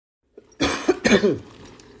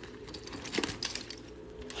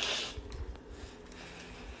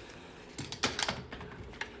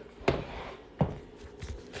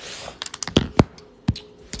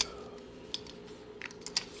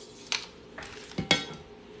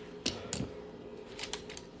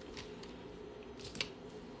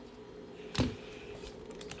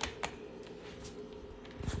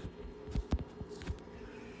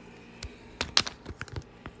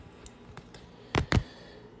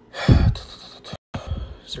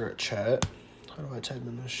Is there a chat? How do I type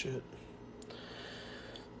in this shit?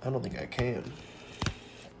 I don't think I can.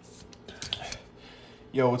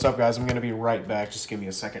 Yo, what's up, guys? I'm gonna be right back. Just give me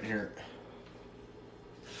a second here.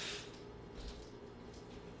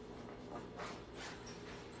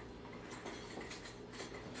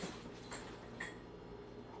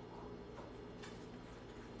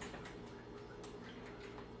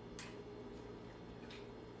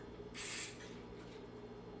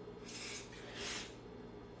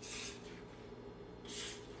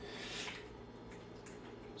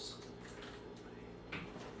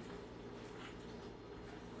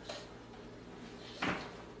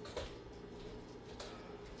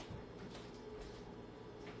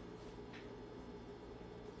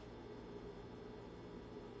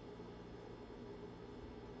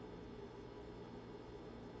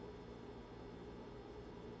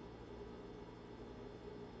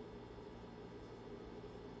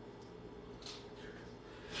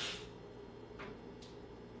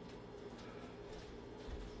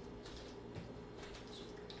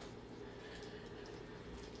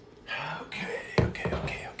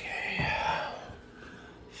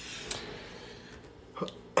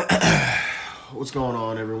 What's going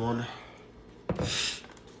on, everyone?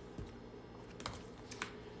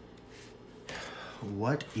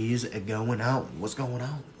 What is going on? What's going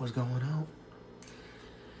on? What's going on?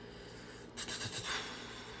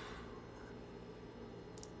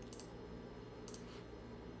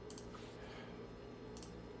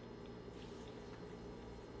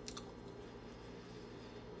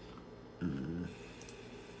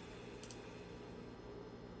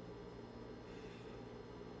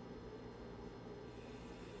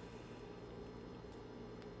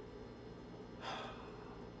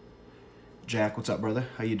 Jack, what's up, brother?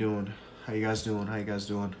 How you doing? How you guys doing? How you guys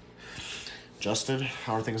doing? Justin,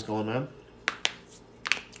 how are things going, man?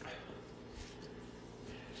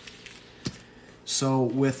 So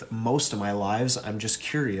with most of my lives, I'm just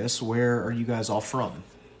curious, where are you guys all from?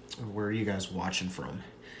 Where are you guys watching from?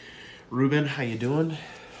 Ruben, how you doing?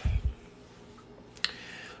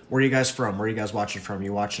 Where are you guys from? Where are you guys watching from?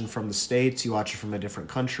 You watching from the States? You watching from a different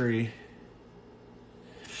country?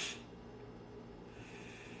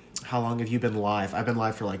 How long have you been live? I've been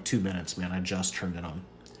live for like 2 minutes, man. I just turned it on.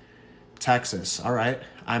 Texas. All right.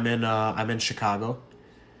 I'm in Chicago.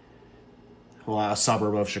 Well, a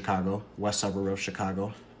suburb of Chicago, west suburb of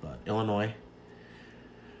Chicago, but Illinois.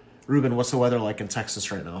 Ruben, what's the weather like in Texas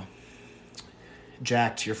right now?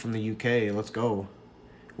 Jack, you're from the UK. Let's go.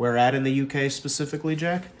 Where at in the UK specifically,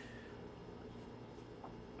 Jack?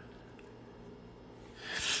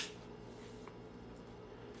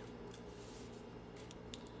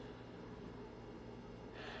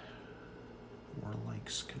 More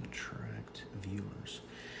likes contract viewers.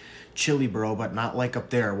 Chilly, bro, but not like up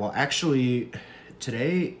there. Well, actually,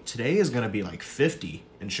 today is gonna be like 50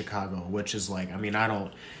 in Chicago, which is like, I mean, I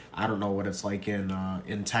don't know what it's like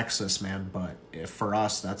in Texas, man, but for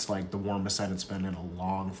us, that's like the warmest that it's been in a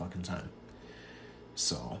long fucking time.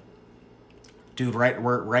 So, dude,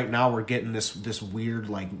 right now we're getting this weird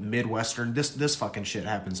like Midwestern. This fucking shit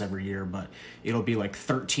happens every year, but it'll be like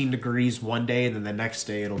 13 degrees one day, and then the next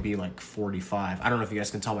day it'll be like 45. I don't know if you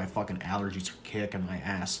guys can tell my fucking allergies are kicking my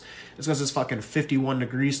ass. It's because it's fucking 51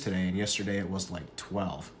 degrees today, and yesterday it was like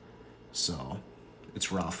 12. So,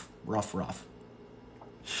 it's rough.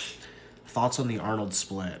 Thoughts on the Arnold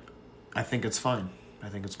split? I think it's fine. I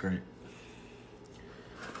think it's great.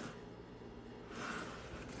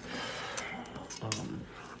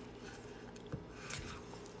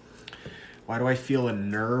 Why do I feel a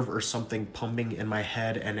nerve or something pumping in my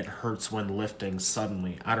head and it hurts when lifting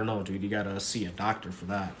suddenly? I don't know, dude. You gotta see a doctor for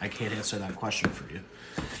that. I can't answer that question for you.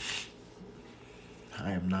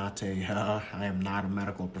 I am not a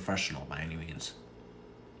medical professional by any means.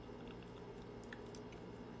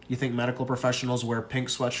 You think medical professionals wear pink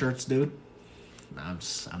sweatshirts, dude? Nah, I'm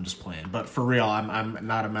just playing. But for real, I'm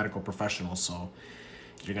not a medical professional, so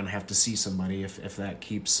you're gonna have to see somebody if that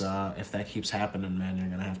keeps happening, man. You're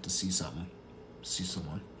gonna have to see someone.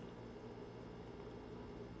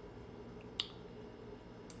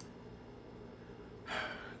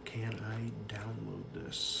 Can I download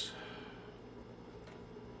this?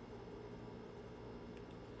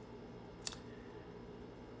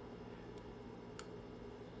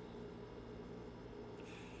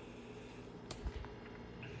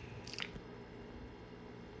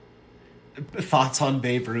 thoughts on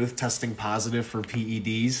Babe Ruth testing positive for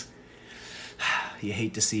PEDs. You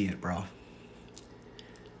hate to see it, bro.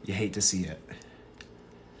 You hate to see it.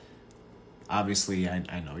 Obviously,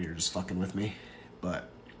 I know you're just fucking with me, but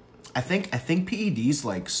I think PEDs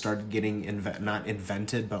like started getting not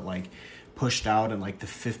invented, but like pushed out in like the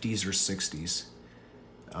 50s or 60s.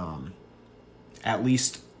 At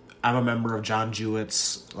least I'm a member of John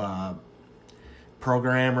Jewett's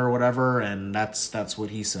program or whatever, and that's what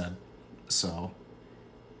he said. So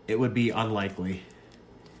it would be unlikely.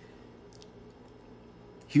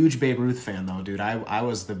 Huge Babe Ruth fan though, dude. I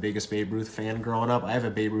was the biggest Babe Ruth fan growing up. I have a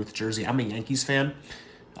Babe Ruth jersey. I'm a Yankees fan,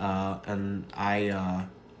 and I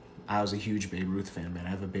was a huge Babe Ruth fan, man. I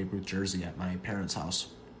have a Babe Ruth jersey at my parents'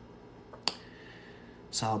 house.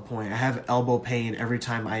 Solid point. I have elbow pain every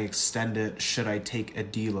time I extend it. Should I take a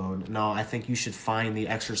deload? No, I think you should find the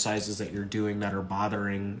exercises that you're doing that are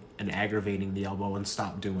bothering and aggravating the elbow and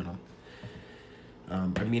stop doing them.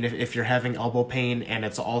 I mean, if you're having elbow pain and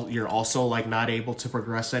you're also like not able to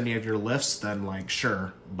progress any of your lifts, then like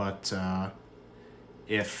sure. But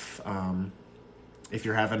if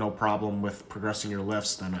you're having no problem with progressing your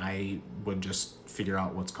lifts, then I would just figure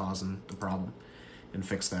out what's causing the problem and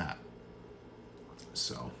fix that.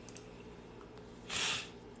 So,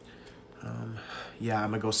 yeah,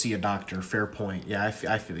 I'm gonna go see a doctor. Fair point. Yeah, I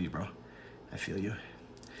feel you, bro. I feel you.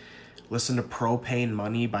 Listen to Propane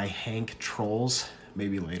Money by Hank Trolls.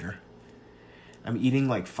 Maybe later. I'm eating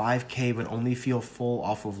like 5K, but only feel full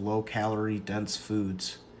off of low-calorie, dense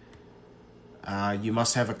foods. You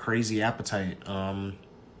must have a crazy appetite.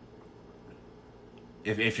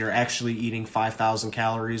 If you're actually eating 5,000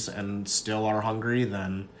 calories and still are hungry,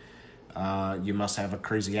 then you must have a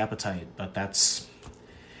crazy appetite. But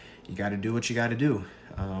you got to do what you got to do.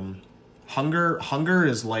 Hunger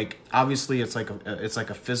is like, obviously it's like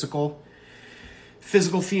a physical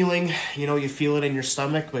feeling, you know, you feel it in your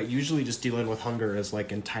stomach, but usually just dealing with hunger is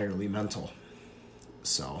like entirely mental.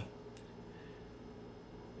 So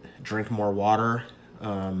drink more water.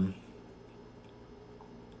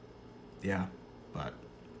 Yeah, but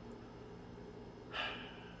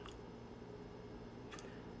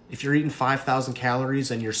if you're eating 5,000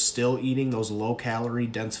 calories and you're still eating those low calorie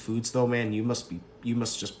dense foods though, man, you must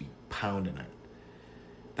just be pounding it.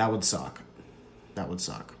 That would suck.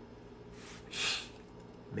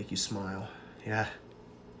 Make you smile. Yeah.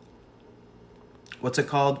 What's it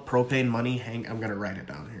called? Propane Money? Hank, I'm gonna write it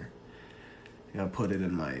down here. I'm gonna put it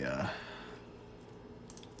in my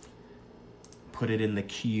put it in the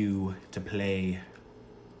queue to play.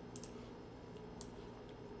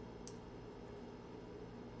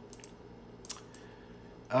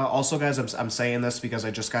 Also, guys, I'm saying this because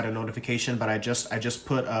I just got a notification, but I just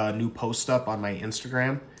put a new post up on my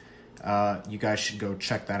Instagram. You guys should go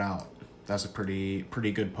check that out. That's a pretty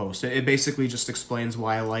good post. It basically just explains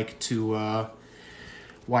why I like to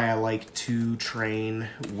train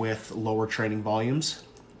with lower training volumes,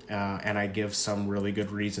 and I give some really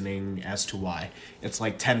good reasoning as to why. It's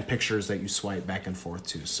like 10 pictures that you swipe back and forth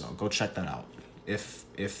to. So go check that out if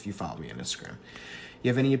you follow me on Instagram. You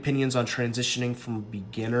have any opinions on transitioning from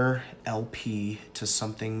beginner LP to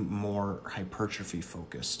something more hypertrophy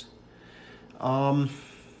focused?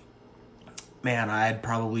 Man, I'd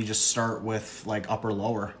probably just start with like upper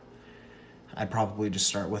lower. I'd probably just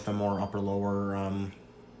start with a more upper lower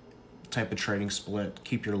type of training split.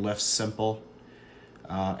 Keep your lifts simple.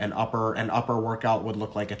 An upper workout would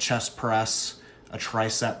look like a chest press, a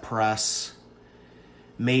tricep press,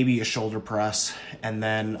 maybe a shoulder press, and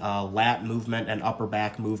then lat movement and upper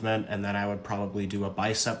back movement, and then I would probably do a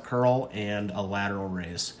bicep curl and a lateral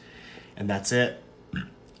raise, and that's it.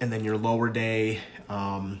 And then your lower day,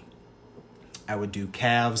 I would do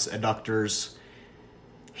calves, adductors,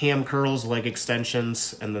 ham curls, leg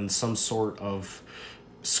extensions, and then some sort of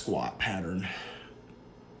squat pattern.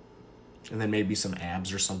 And then maybe some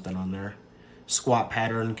abs or something on there. Squat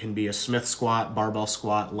pattern can be a Smith squat, barbell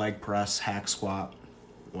squat, leg press, hack squat,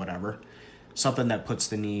 whatever. Something that puts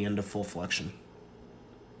the knee into full flexion.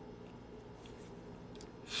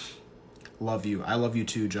 Love you. I love you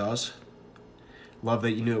too, Jaws. Love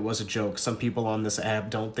that you knew it was a joke. Some people on this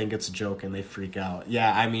app don't think it's a joke and they freak out.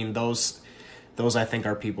 Yeah, I mean, those I think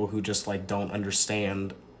are people who just like don't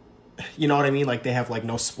understand. You know what I mean? Like they have like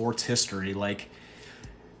no sports history. Like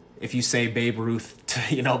if you say Babe Ruth,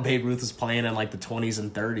 Babe Ruth was playing in like the 20s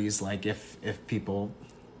and 30s. Like if people,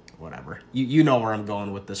 whatever. You know where I'm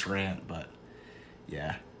going with this rant, but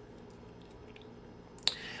yeah.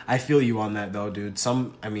 I feel you on that though, dude.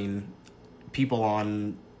 People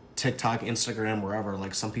on TikTok, Instagram, wherever,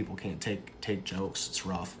 like some people can't take jokes. It's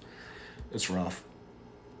rough.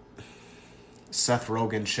 Seth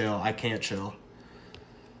Rogen, chill. I can't chill.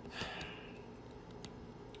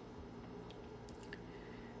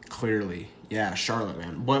 Clearly. Yeah, Charlotte,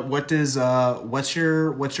 man. What's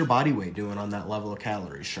your body weight doing on that level of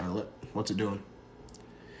calories, Charlotte? What's it doing?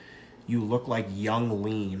 You look like young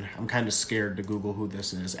lean. I'm kind of scared to Google who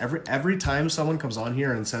this is. Every time someone comes on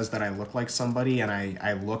here and says that I look like somebody and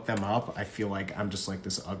I look them up, I feel like I'm just like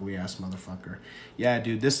this ugly ass motherfucker. Yeah,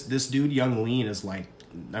 dude, this dude Young Lean is like,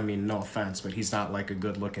 I mean, no offense, but he's not like a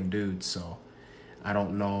good looking dude, so I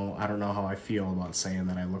don't know how I feel about saying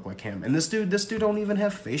that I look like him. And this dude don't even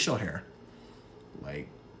have facial hair. Like,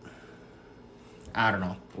 I don't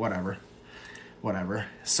know. Whatever.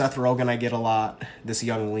 Seth Rogen I get a lot. This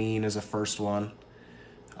Young Lean is a first one.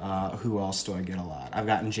 Who else do I get a lot? I've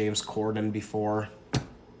gotten James Corden before.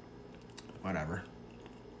 Whatever.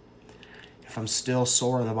 If I'm still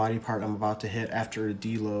sore in the body part I'm about to hit after a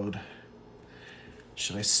deload,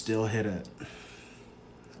 should I still hit it?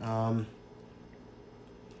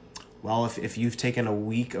 Well, if you've taken a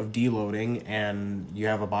week of deloading and you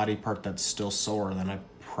have a body part that's still sore, then I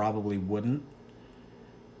probably wouldn't.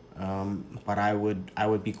 But I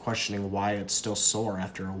would be questioning why it's still sore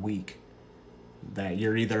after a week. That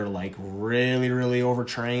you're either like really, really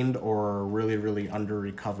overtrained or really, really under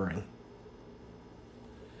recovering.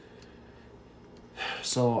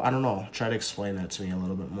 So I don't know. Try to explain that to me a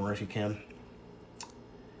little bit more if you can.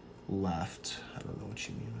 Left. I don't know what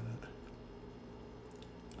you mean by that.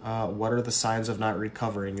 What are the signs of not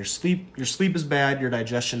recovering? Your sleep is bad. Your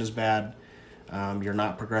digestion is bad. You're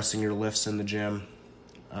not progressing your lifts in the gym.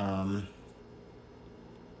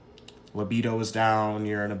 Libido is down.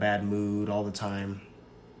 You're in a bad mood all the time.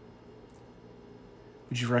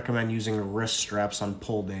 Would you recommend using wrist straps on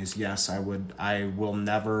pull days? Yes, I would. I will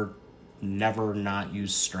never not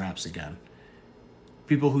use straps again.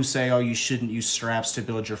 People who say, oh, you shouldn't use straps to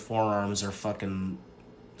build your forearms are fucking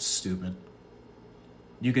stupid.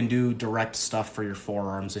 You can do direct stuff for your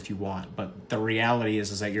forearms if you want, but the reality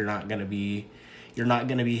is that you're not going to be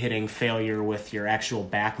hitting failure with your actual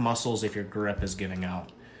back muscles if your grip is giving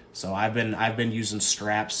out. So I've been using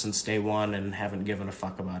straps since day one and haven't given a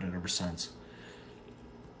fuck about it ever since.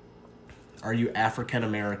 Are you African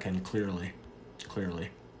American? Clearly.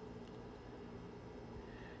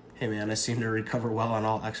 Hey man, I seem to recover well on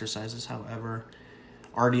all exercises. However,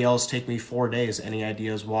 RDLs take me 4 days. Any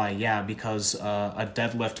ideas why? Yeah, because a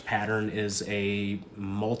deadlift pattern is a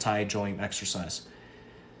multi-joint exercise.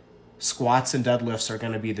 Squats and deadlifts are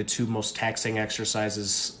going to be the two most taxing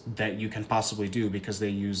exercises that you can possibly do because they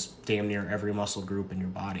use damn near every muscle group in your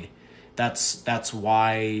body. That's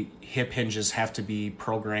why hip hinges have to be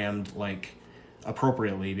programmed like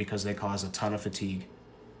appropriately because they cause a ton of fatigue.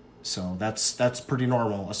 So that's pretty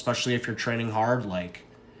normal, especially if you're training hard. Like,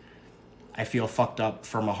 I feel fucked up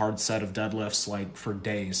from a hard set of deadlifts like for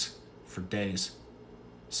days.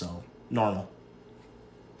 So normal.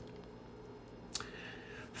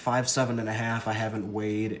 5'7.5". I haven't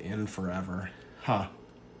weighed in forever. Huh.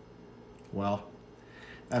 Well,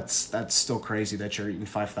 that's still crazy that you're eating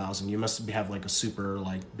 5,000. You must have like a super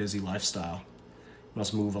like busy lifestyle. You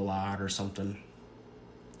must move a lot or something.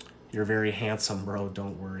 You're very handsome, bro.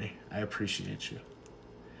 Don't worry. I appreciate you.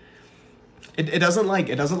 It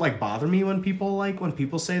doesn't bother me when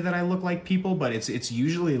people say that I look like people, but it's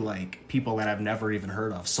usually like people that I've never even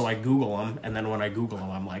heard of. So I Google them, and then when I Google them,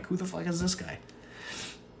 I'm like, who the fuck is this guy?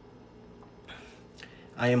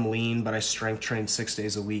 I am lean, but I strength train 6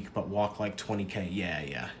 days a week, but walk like 20K.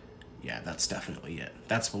 Yeah, that's definitely it.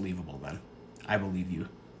 That's believable then. I believe you.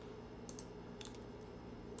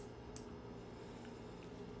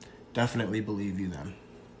 Definitely believe you then.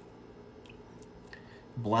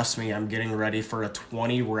 Bless me, I'm getting ready for a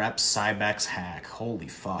 20 rep Cybex hack. Holy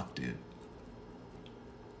fuck, dude.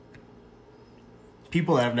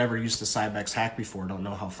 People that have never used a Cybex hack before don't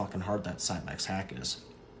know how fucking hard that Cybex hack is.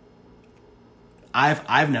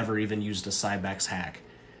 I've never even used a Cybex hack,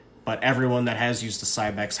 but everyone that has used a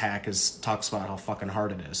Cybex hack talks about how fucking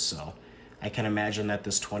hard it is, so I can imagine that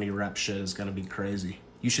this 20 rep shit is gonna be crazy.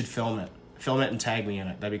 You should film it. Film it and tag me in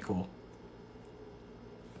it. That'd be cool.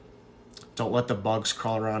 Don't let the bugs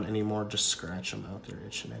crawl around anymore. Just scratch them out. They're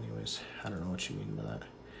itching anyways. I don't know what you mean by that.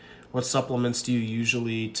 What supplements do you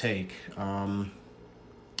usually take?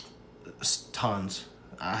 Tons.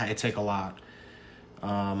 I take a lot.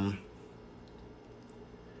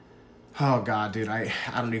 Oh God, dude, I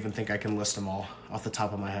don't even think I can list them all off the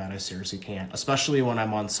top of my head. I seriously can't. Especially when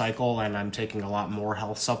I'm on cycle and I'm taking a lot more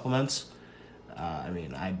health supplements.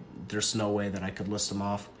 There's no way that I could list them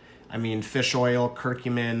off. I mean, fish oil,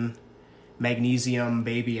 curcumin, magnesium,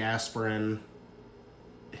 baby aspirin,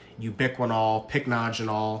 ubiquinol,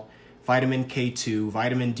 pycnogenol, vitamin K2,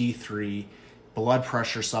 vitamin D3, blood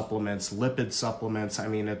pressure supplements, lipid supplements. I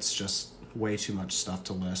mean, it's just way too much stuff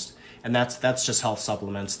to list. And that's just health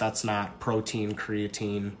supplements. That's not protein,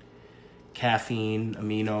 creatine, caffeine,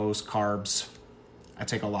 aminos, carbs. I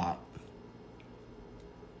take a lot.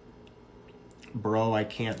 Bro, I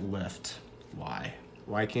can't lift. Why?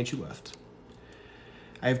 Why can't you lift?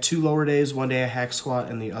 I have 2 lower days. One day I hack squat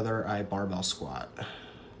and the other I barbell squat.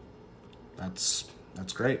 That's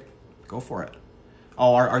great. Go for it.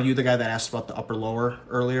 Oh, are you the guy that asked about the upper lower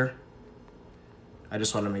earlier? I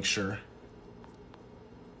just want to make sure.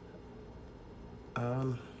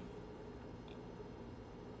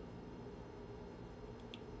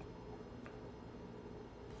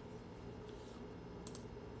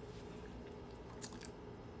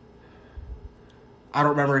 I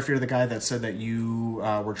don't remember if you're the guy that said that you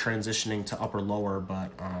were transitioning to upper lower,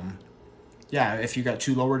 but yeah, if you got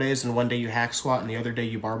 2 lower days and one day you hack squat and the other day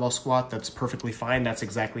you barbell squat, that's perfectly fine. That's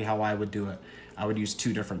exactly how I would do it. I would use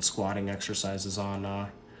 2 different squatting exercises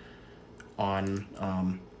on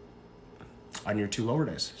your 2 lower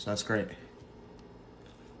days. So that's great.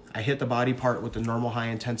 I hit the body part with the normal high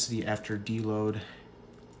intensity after deload.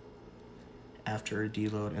 After a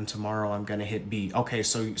deload, and tomorrow I'm gonna hit B. Okay,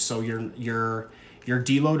 so your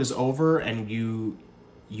deload is over and you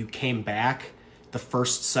came back the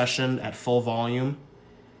first session at full volume,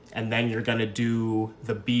 and then you're gonna do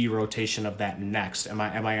the B rotation of that next. Am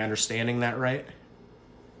I understanding that right?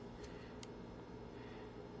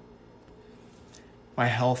 My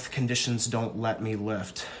health conditions don't let me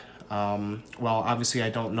lift. Well, obviously I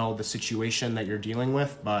don't know the situation that you're dealing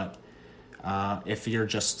with, but if you're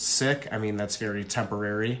just sick, I mean, that's very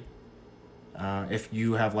temporary. If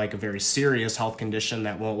you have like a very serious health condition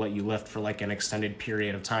that won't let you lift for like an extended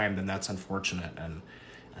period of time, then that's unfortunate, and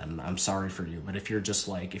I'm sorry for you. But if you're just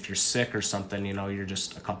like, if you're sick or something, you know, you're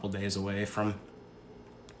just a couple days away from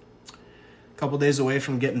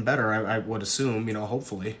getting better, I would assume, you know,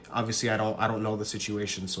 hopefully. Obviously I don't know the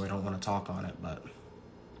situation, so I don't want to talk on it, but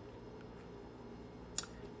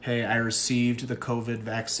hey, I received the COVID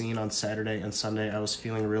vaccine on Saturday and Sunday. I was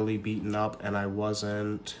feeling really beaten up and I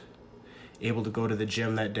wasn't able to go to the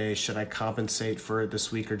gym that day. Should I compensate for it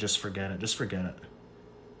this week or just forget it? Just forget it.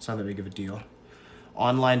 It's not that big of a deal.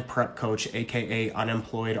 Online prep coach, aka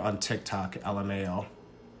unemployed on TikTok, LMAO.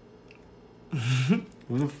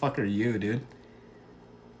 Who the fuck are you, dude?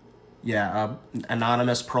 Yeah,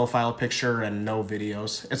 anonymous profile picture and no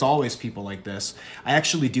videos. It's always people like this. I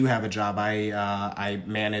actually do have a job. I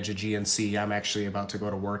manage a GNC. I'm actually about to go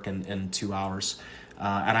to work in 2 hours.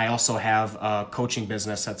 And I also have a coaching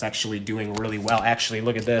business that's actually doing really well. Actually,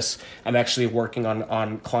 look at this. I'm actually working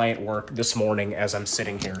on client work this morning as I'm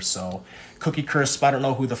sitting here. So, Cookie Crisp, I don't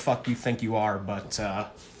know who the fuck you think you are, but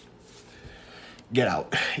get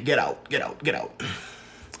out. Get out. Get out. Get out.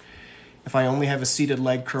 If I only have a seated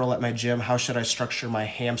leg curl at my gym, how should I structure my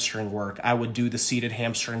hamstring work? I would do the seated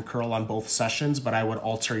hamstring curl on both sessions, but I would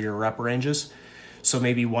alter your rep ranges. So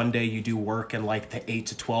maybe one day you do work in like the 8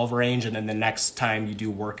 to 12 range, and then the next time you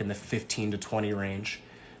do work in the 15 to 20 range.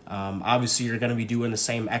 Obviously, you're going to be doing the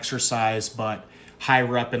same exercise, but high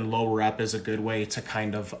rep and low rep is a good way to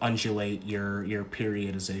kind of undulate your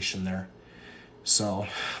periodization there. So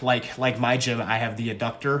like my gym, I have the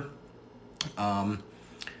adductor.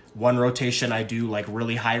 One rotation I do like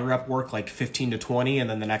really high rep work, like 15 to 20, and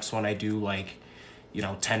then the next one I do like, you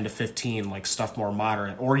know, 10 to 15, like stuff more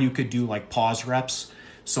moderate. Or you could do like pause reps.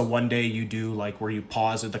 So one day you do like where you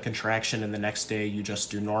pause at the contraction and the next day you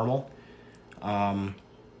just do normal.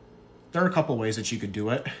 There are a couple ways that you could do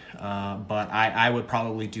it, but I would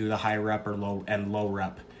probably do the high rep or low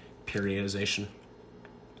rep periodization.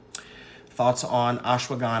 Thoughts on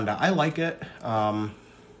ashwagandha? I like it.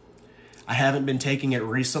 I haven't been taking it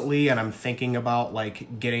recently, and I'm thinking about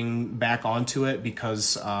like getting back onto it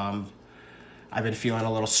because I've been feeling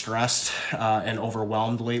a little stressed and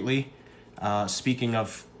overwhelmed lately. Speaking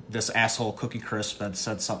of this asshole Cookie Crisp that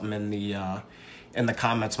said something in the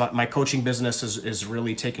comments, my coaching business is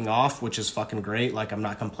really taking off, which is fucking great. Like, I'm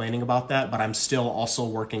not complaining about that, but I'm still also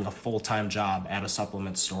working a full-time job at a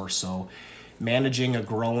supplement store. So managing a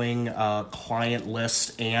growing client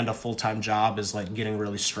list and a full-time job is like getting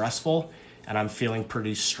really stressful, and I'm feeling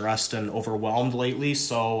pretty stressed and overwhelmed lately.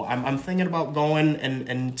 So I'm thinking about going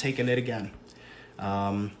and taking it again.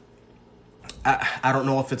 I don't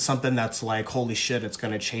know if it's something that's like, holy shit, it's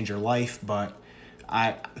going to change your life, but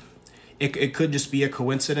it could just be a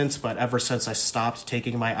coincidence. But ever since I stopped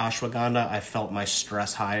taking my ashwagandha, I felt my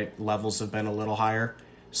stress high levels have been a little higher.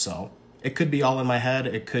 So it could be all in my head.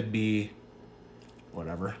 It could be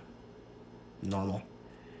whatever. Normal.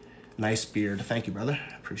 Nice beard. Thank you, brother.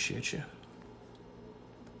 Appreciate you.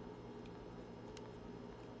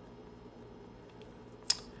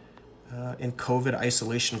 In COVID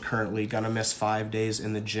isolation currently, gonna miss 5 days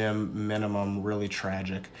in the gym minimum. Really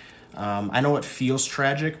tragic. I know it feels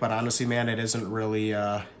tragic, but honestly, man, it isn't really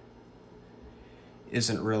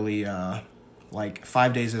like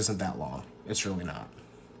 5 days isn't that long. It's really not.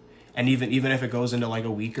 And even if it goes into like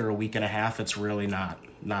a week or a week and a half, it's really not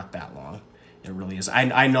that long. It really is.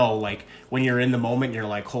 I know, like, when you're in the moment, you're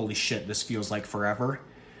like, holy shit, this feels like forever.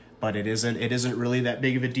 But it isn't really that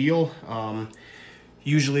big of a deal.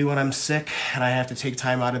 Usually when I'm sick and I have to take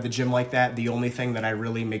time out of the gym like that, the only thing that I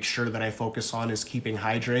really make sure that I focus on is keeping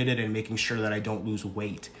hydrated and making sure that I don't lose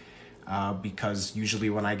weight. Because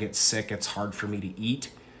usually when I get sick, it's hard for me to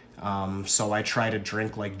eat. So I try to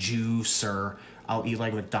drink like juice, or I'll eat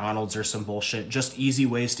like McDonald's or some bullshit. Just easy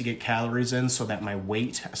ways to get calories in so that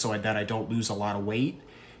that I don't lose a lot of weight.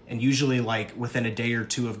 And usually like within a day or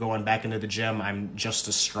two of going back into the gym, I'm just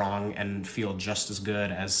as strong and feel just as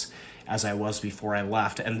good as I was before I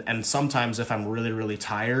left. And sometimes if I'm really, really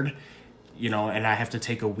tired, and I have to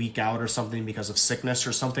take a week out or something because of sickness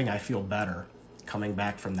or something, I feel better coming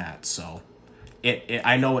back from that. So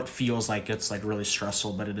I know it feels like it's like really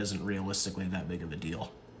stressful, but it isn't realistically that big of a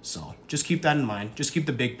deal. So just keep that in mind. Just keep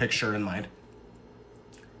the big picture in mind.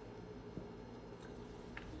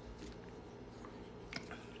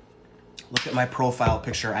 Look at my profile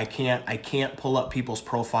picture. I can't pull up people's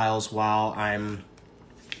profiles while I'm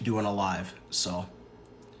doing a live. So,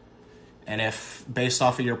 and if based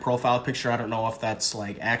off of your profile picture, I don't know if that's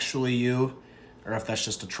like actually you or if that's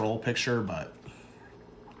just a troll picture, but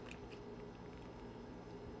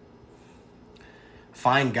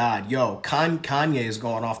find God. Yo, Kanye is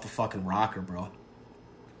going off the fucking rocker, bro.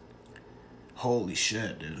 Holy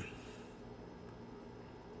shit, dude.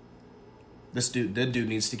 That dude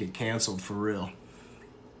needs to get canceled for real.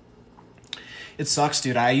 It sucks,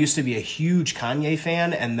 dude. I used to be a huge Kanye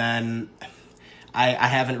fan, and then I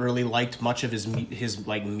haven't really liked much of his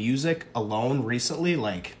like music alone recently.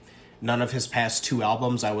 Like none of his past 2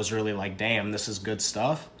 albums, I was really like, damn, this is good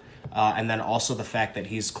stuff. And then also the fact that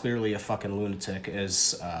he's clearly a fucking lunatic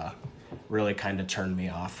is really kind of turned me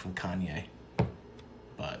off from Kanye.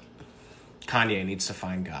 But Kanye needs to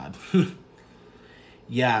find God.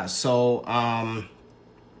 Yeah, so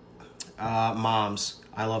moms.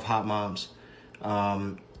 I love hot moms.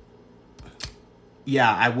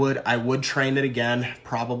 Yeah, I would train it again,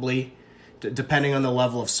 probably. Depending on the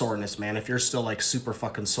level of soreness, man. If you're still like super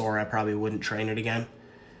fucking sore, I probably wouldn't train it again.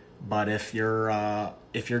 But if you're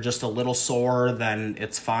just a little sore, then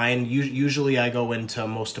it's fine. Usually I go into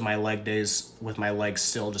most of my leg days with my legs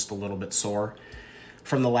still just a little bit sore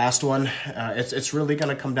from the last one. It's really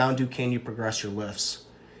gonna come down to, can you progress your lifts?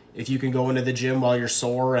 If you can go into the gym while you're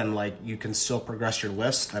sore and like you can still progress your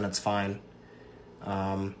lifts, then it's fine.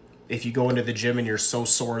 If you go into the gym and you're so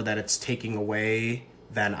sore that it's taking away,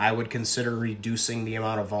 then I would consider reducing the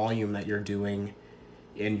amount of volume that you're doing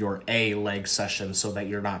in your A leg session so that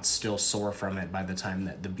you're not still sore from it by the time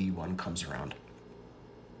that the B one comes around.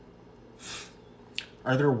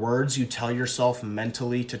 Are there words you tell yourself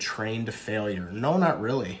mentally to train to failure? No, not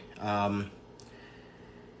really. I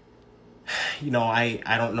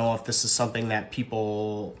don't know if this is something that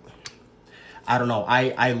people, I don't know.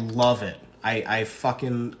 I love it.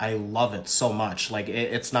 I love it so much. Like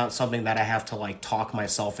it's not something that I have to like talk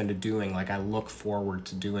myself into doing. Like I look forward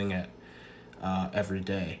to doing it every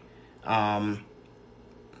day.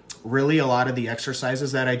 Really, a lot of the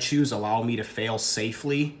exercises that I choose allow me to fail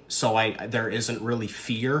safely, so there isn't really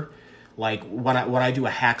fear. Like when I do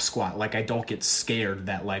a hack squat, like I don't get scared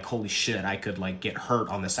that like, holy shit, I could like get hurt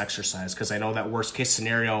on this exercise, because I know that worst case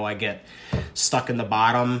scenario, I get stuck in the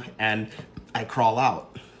bottom and I crawl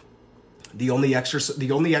out. The only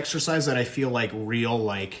exercise that I feel like real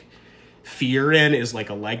like fear in is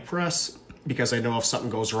like a leg press, because I know if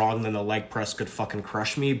something goes wrong, then the leg press could fucking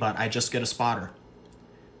crush me, but I just get a spotter.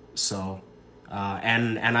 So,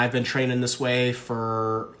 and I've been training this way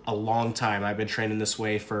for a long time. I've been training this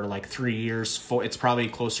way for like 3 years. It's probably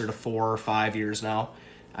closer to 4 or 5 years now.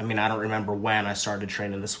 I mean, I don't remember when I started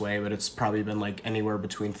training this way, but it's probably been like anywhere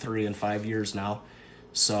between 3 and 5 years now.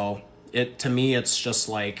 So to me, it's just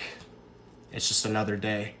like, it's just another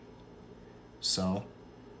day. So,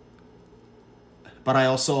 but I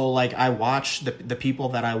also like, I watch the people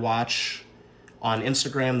that I watch on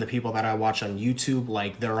Instagram, the people that I watch on YouTube,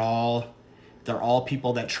 like they're all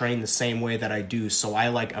people that train the same way that I do. So I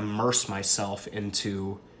like immerse myself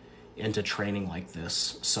into training like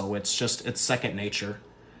this. So it's second nature.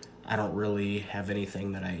 I don't really have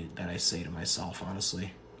anything that I say to myself,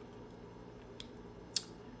 honestly.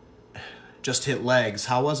 Just hit legs.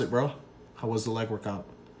 How was it, bro? How was the leg workout?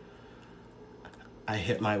 I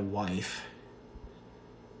hit my wife.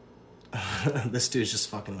 This dude's just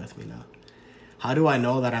fucking with me now. How do I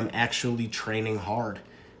know that I'm actually training hard?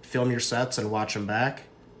 Film your sets and watch them back.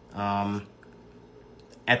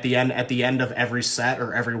 At the end of every set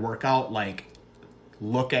or every workout, like,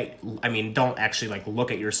 don't actually like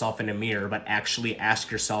look at yourself in a mirror, but actually ask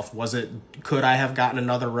yourself, could I have gotten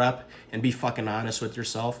another rep? And be fucking honest with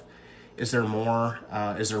yourself. Is there more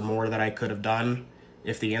that I could have done?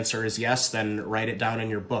 If the answer is yes, then write it down in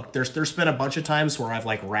your book. There's been a bunch of times where I've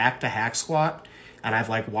like racked a hack squat and I've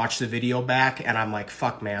like watched the video back and I'm like,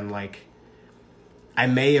 fuck man, like I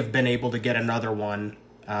may have been able to get another one,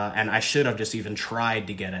 and I should have just even tried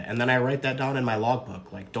to get it. And then I write that down in my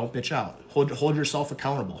logbook. Like, don't bitch out. Hold yourself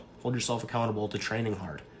accountable. Hold yourself accountable to training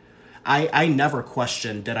hard. I never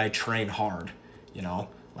question, did I train hard? You know,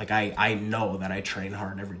 like I know that I train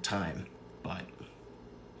hard every time, but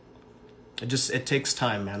it takes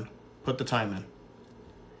time, man. Put the time in.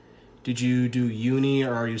 Did you do uni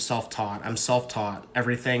or are you self-taught? I'm self-taught.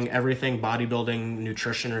 Everything bodybuilding,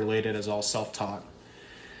 nutrition related is all self-taught.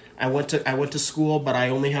 I went to school, but I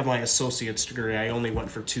only have my associate's degree. I only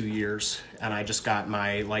went for 2 years, and I just got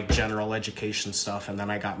my like general education stuff, and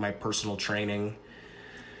then I got my personal training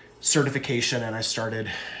certification, and I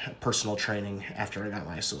started personal training after I got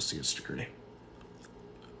my associate's degree.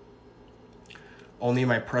 Only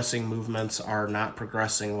my pressing movements are not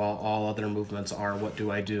progressing while all other movements are. What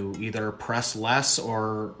do I do? Either press less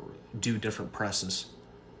or do different presses.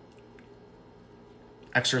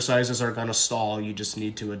 Exercises are going to stall. You just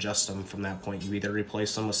need to adjust them from that point. You either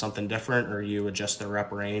replace them with something different or you adjust the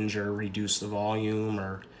rep range or reduce the volume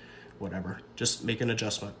or whatever. Just make an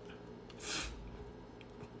adjustment.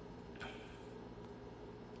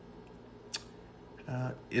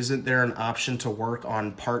 Isn't there an option to work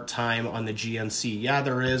on part-time on the GNC? Yeah,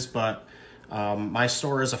 there is, but my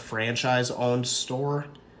store is a franchise-owned store,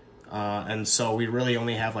 and so we really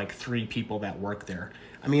only have like 3 people that work there.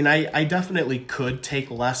 I mean, I definitely could take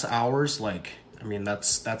less hours. Like, I mean,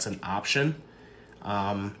 that's an option.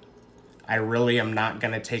 I really am not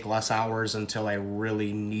going to take less hours until I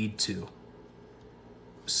really need to.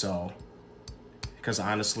 So, because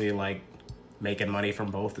honestly, like, making money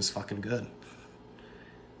from both is fucking good.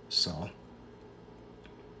 So,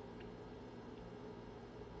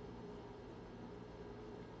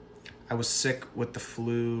 I was sick with the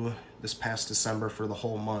flu this past December for the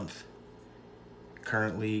whole month.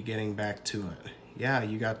 Currently getting back to it. Yeah,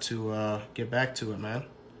 you got to get back to it, man.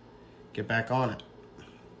 Get back on it.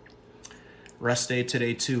 Rest day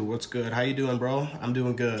today too. What's good? How you doing, bro? I'm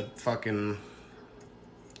doing good. Fucking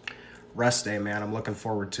rest day, man. I'm looking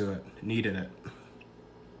forward to it. Needed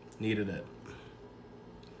it.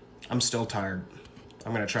 I'm still tired.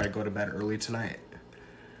 I'm gonna try to go to bed early tonight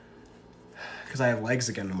because I have legs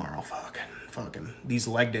again tomorrow. Fucking these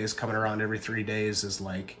leg days coming around every 3 days is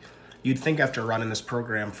like, you'd think after running this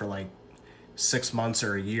program for like 6 months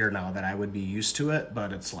or a year now that I would be used to it,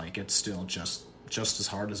 but it's like it's still just as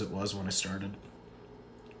hard as it was when I started.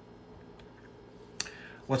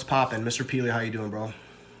 What's poppin'? Mr. Peely, how you doing, bro?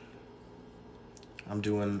 I'm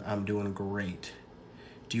doing great.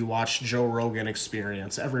 Do you watch Joe Rogan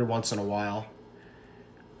Experience? Every once in a while.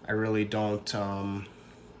 I really don't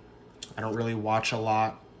I don't really watch a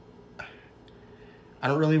lot. I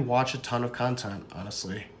don't really watch a ton of content,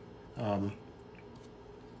 honestly.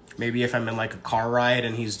 Maybe if I'm in like a car ride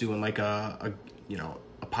and he's doing like a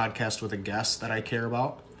podcast with a guest that I care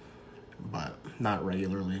about, but not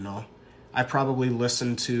regularly, no. I probably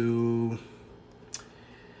listen to,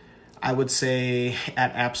 I would say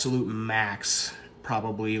at absolute max,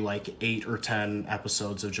 probably like 8 or 10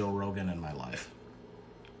 episodes of Joe Rogan in my life.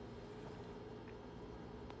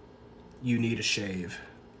 You need a shave.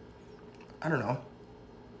 I don't know.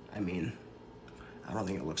 I mean, I don't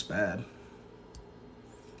think it looks bad.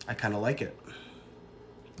 I kind of like it.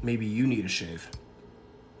 Maybe you need a shave.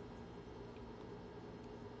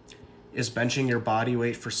 Is benching your body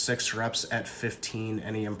weight for 6 reps at 15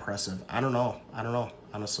 any impressive? I don't know,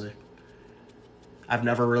 honestly. I've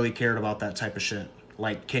never really cared about that type of shit.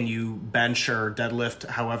 Like, can you bench or deadlift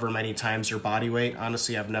however many times your body weight?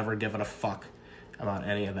 Honestly, I've never given a fuck about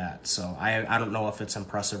any of that. So I don't know if it's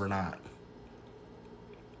impressive or not.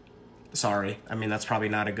 Sorry. I mean, that's probably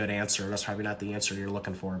not a good answer. That's probably not the answer you're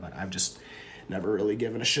looking for, but I've just never really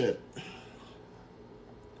given a shit.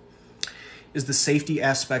 is the safety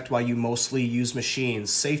aspect why you mostly use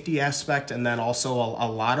machines. Safety aspect, and then also a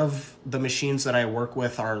lot of the machines that I work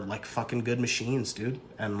with are like fucking good machines, dude.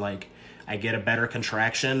 And like I get a better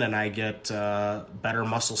contraction and I get better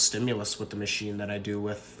muscle stimulus with the machine than I do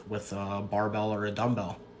with a barbell or a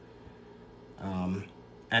dumbbell.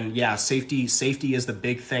 And yeah, safety is the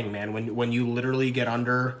big thing, man. When you literally get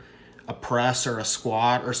under a press or a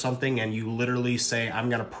squat or something and you literally say, I'm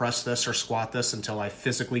going to press this or squat this until I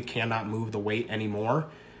physically cannot move the weight anymore,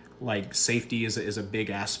 like safety is a big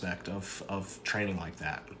aspect of training like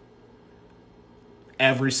that.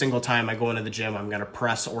 Every single time I go into the gym, I'm going to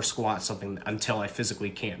press or squat something until I physically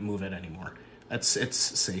can't move it anymore. It's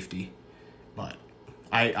safety. But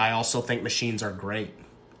I also think machines are great.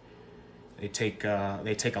 They take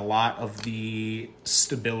a lot of the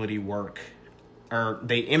stability work, or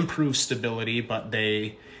they improve stability, but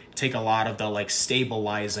they take a lot of the like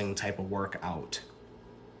stabilizing type of work out.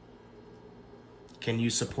 Can you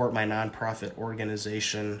support my nonprofit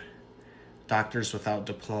organization? Doctors Without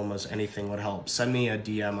Diplomas, anything would help. Send me a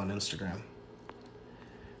DM on Instagram.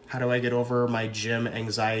 How do I get over my gym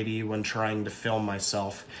anxiety when trying to film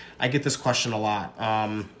myself? I get this question a lot.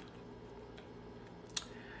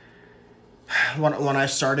 When I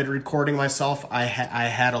started recording myself, I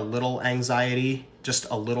had a little anxiety, just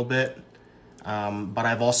a little bit. But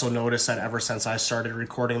I've also noticed that ever since I started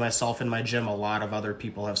recording myself in my gym, a lot of other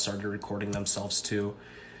people have started recording themselves too.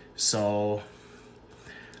 So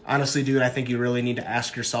honestly, dude, I think you really need to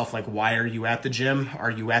ask yourself, like, why are you at the gym?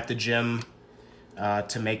 Are you at the gym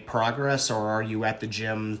to make progress, or are you at the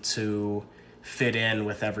gym to fit in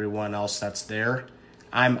with everyone else that's there?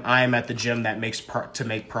 I'm at the gym that to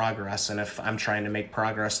make progress, and if I'm trying to make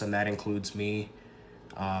progress, then that includes me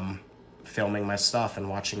filming my stuff and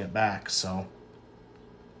watching it back. So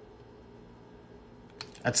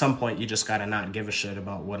at some point, you just gotta not give a shit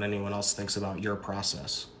about what anyone else thinks about your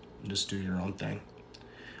process. Just do your own thing.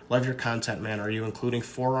 Love your content, man. Are you including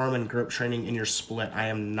forearm and grip training in your split? I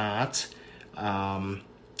am not,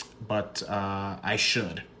 but I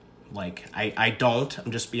should. Like, I don't.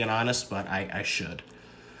 I'm just being honest, but I should.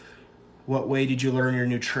 What way did you learn your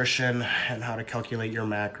nutrition and how to calculate your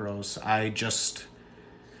macros? I just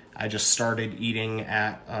started eating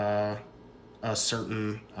at a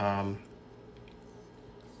certain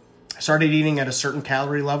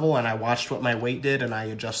calorie level, and I watched what my weight did and I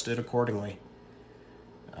adjusted accordingly.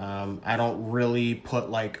 I don't really put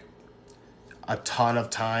like a ton of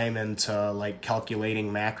time into like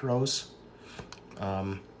calculating macros.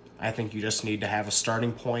 I think you just need to have a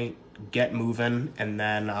starting point, get moving, and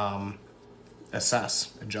then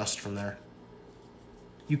adjust from there.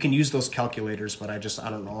 You can use those calculators, but I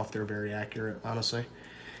don't know if they're very accurate, honestly.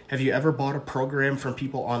 Have you ever bought a program from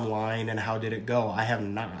people online, and how did it go? I have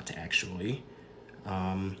not, actually.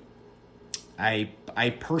 I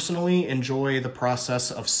personally enjoy the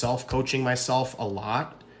process of self-coaching myself a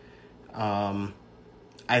lot.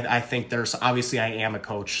 I think there's, obviously I am a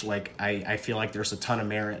coach. Like I feel like there's a ton of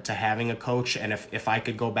merit to having a coach. And if I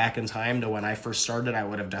could go back in time to when I first started, I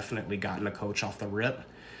would have definitely gotten a coach off the rip.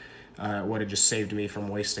 It would have just saved me from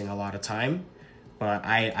wasting a lot of time. But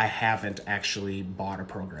I haven't actually bought a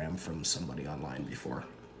program from somebody online before.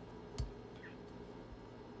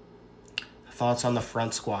 Thoughts on the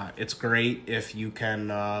front squat? It's great if you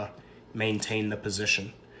can maintain the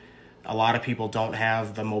position. A lot of people don't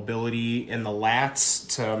have the mobility in the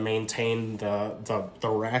lats to maintain the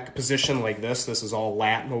rack position like this. This is all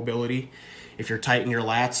lat mobility. If you're tight in your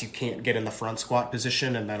lats, you can't get in the front squat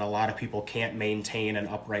position, and then a lot of people can't maintain an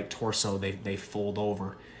upright torso. They fold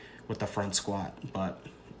over with the front squat. But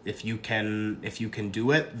if you can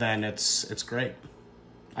do it, then it's great.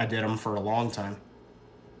 I did them for a long time.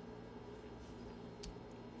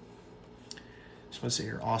 Just want to say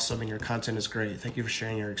you're awesome and your content is great. Thank you for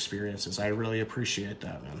sharing your experiences. I really appreciate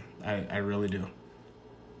that, man. I really do.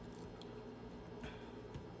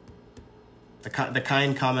 The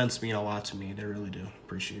kind comments mean a lot to me. They really do.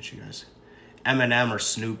 Appreciate you guys. Eminem or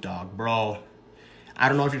Snoop Dogg, bro. I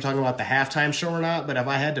don't know if you're talking about the halftime show or not, but if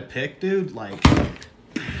I had to pick, dude, like,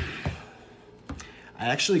 I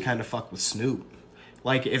actually kind of fuck with Snoop.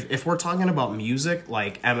 Like, if we're talking about music,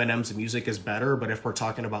 like, Eminem's music is better, but if we're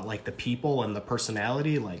talking about, like, the people and the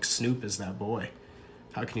personality, like, Snoop is that boy.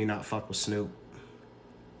 How can you not fuck with Snoop?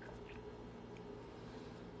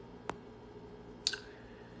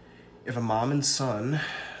 If a mom and son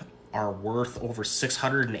are worth over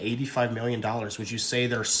 $685 million, would you say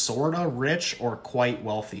they're sorta rich or quite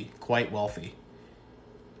wealthy? Quite wealthy.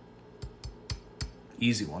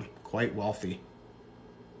 Easy one. Quite wealthy.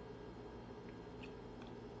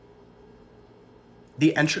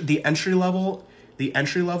 The entry level The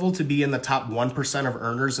entry level to be in the top 1% of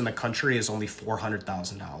earners in the country is only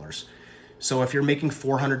 $400,000. So if you're making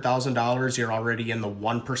 $400,000, you're already in the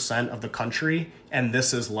 1% of the country. And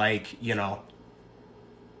this is like,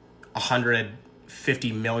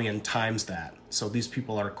 150 million times that. So these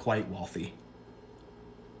people are quite wealthy.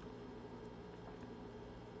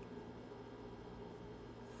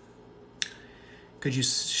 Could you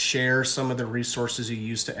share some of the resources you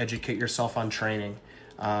use to educate yourself on training?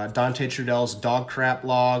 Dante Trudell's Dog Crap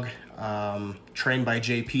Log, Trained by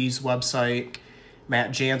JP's website,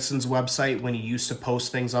 Matt Jansen's website when he used to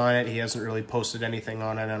post things on it. He hasn't really posted anything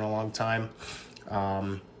on it in a long time.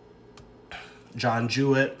 John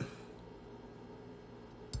Jewett,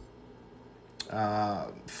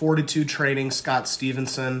 Fortitude Training, Scott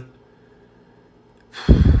Stevenson.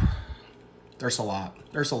 There's a lot.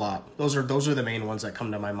 Those are the main ones that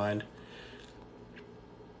come to my mind.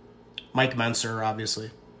 Mike Menser,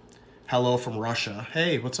 obviously. Hello from Russia.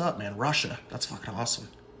 Hey, what's up, man? Russia. That's fucking awesome.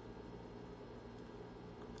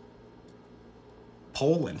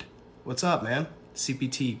 Poland. What's up, man?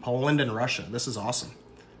 CPT, Poland and Russia. This is awesome.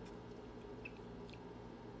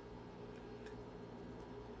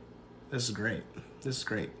 This is great.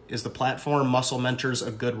 Is the platform Muscle Mentors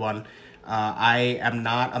a good one? I am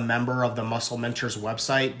not a member of the Muscle Mentors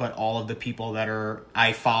website, but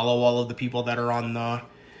I follow all of the people that are on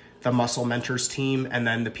the Muscle Mentors team, and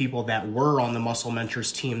then the people that were on the Muscle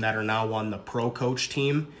Mentors team that are now on the Pro Coach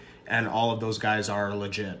team, and all of those guys are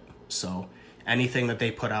legit. So anything that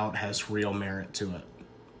they put out has real merit to it.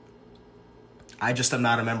 I just am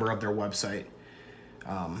not a member of their website.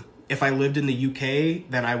 If I lived in the UK,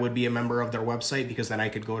 then I would be a member of their website because then I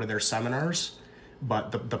could go to their seminars.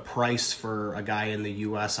 But the price for a guy in the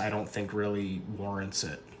US, I don't think really warrants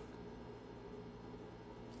it.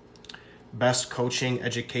 Best coaching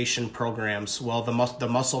education programs. Well, the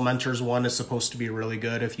Muscle Mentors one is supposed to be really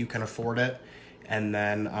good if you can afford it. And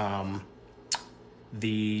then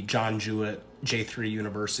the John Jewett J3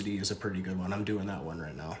 University is a pretty good one. I'm doing that one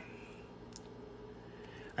right now.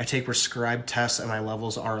 I take prescribed tests and my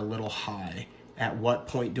levels are a little high. At what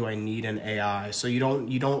point do I need an AI? So you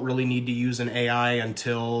don't really need to use an AI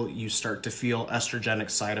until you start to feel estrogenic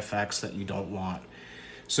side effects that you don't want.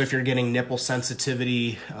 So if you're getting nipple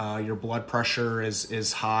sensitivity, your blood pressure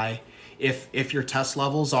is high. If your test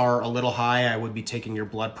levels are a little high, I would be taking your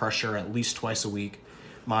blood pressure at least twice a week,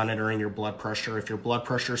 monitoring your blood pressure. If your blood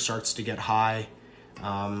pressure starts to get high,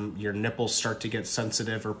 your nipples start to get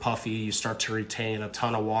sensitive or puffy, you start to retain a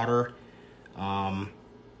ton of water,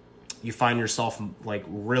 you find yourself like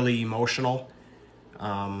really emotional,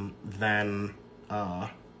 then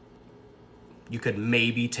you could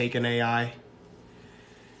maybe take an AI.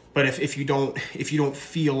 But if you don't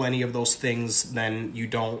feel any of those things, then you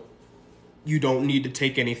don't need to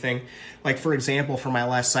take anything. Like, for example, for my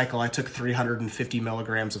last cycle, I took 350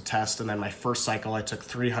 milligrams of test, and then my first cycle, I took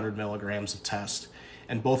 300 milligrams of test.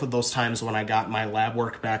 And both of those times when I got my lab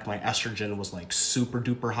work back, my estrogen was like super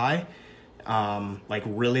duper high, like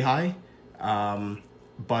really high.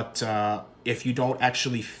 But if you don't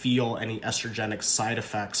actually feel any estrogenic side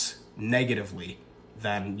effects negatively,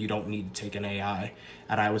 then you don't need to take an AI.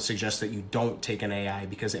 And I would suggest that you don't take an AI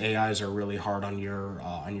because AIs are really hard on your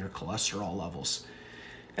cholesterol levels,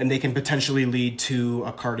 and they can potentially lead to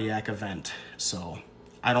a cardiac event. So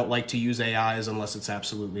I don't like to use AIs unless it's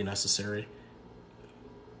absolutely necessary.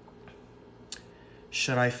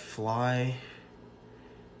 Should I fly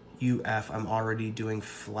UF? I'm already doing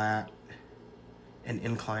flat and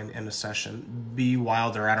incline in a session. Be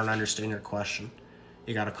Wilder, I don't understand your question.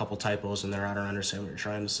 You got a couple typos in there. I don't understand what you're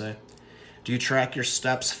trying to say. Do you track your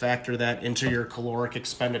steps, factor that into your caloric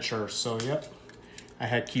expenditure? So, yep.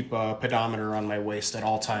 I keep a pedometer on my waist at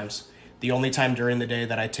all times. The only time during the day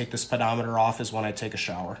that I take this pedometer off is when I take a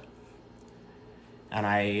shower. And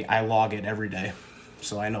I log it every day.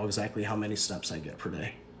 So I know exactly how many steps I get per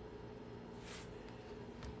day.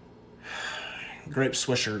 Grape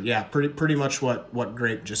Swisher. Yeah, pretty much what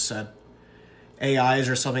Grape just said. AIs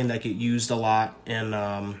are something that get used a lot in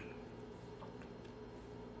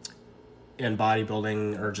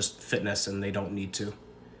bodybuilding or just fitness, and they don't need to.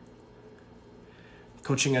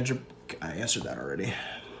 Coaching I answered that already.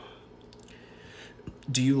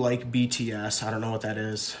 Do you like BTS? I don't know what that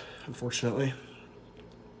is, unfortunately.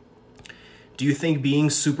 Do you think being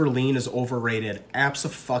super lean is overrated?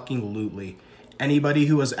 Abso-fucking-lutely. Anybody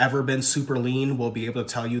who has ever been super lean will be able to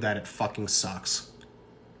tell you that it fucking sucks.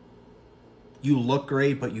 You look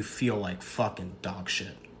great, but you feel like fucking dog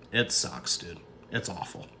shit. It sucks, dude. It's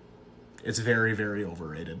awful. It's very, very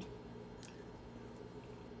overrated.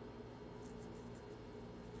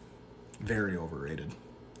 Very overrated.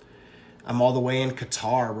 I'm all the way in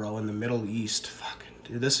Qatar, bro, in the Middle East. Fucking,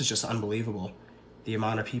 dude, this is just unbelievable. The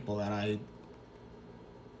amount of people that I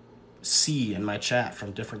see in my chat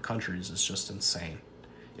from different countries is just insane.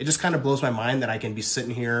 It just kind of blows my mind that I can be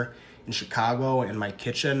sitting here in Chicago in my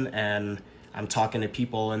kitchen and I'm talking to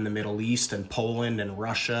people in the Middle East and Poland and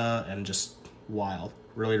Russia, and just wild.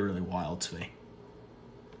 Really, really wild to me.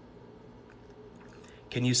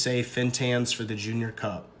 Can you say Fintans for the Junior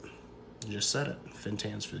Cup? You just said it.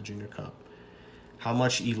 Fintans for the Junior Cup. How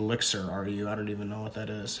much elixir are you? I don't even know what that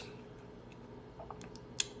is.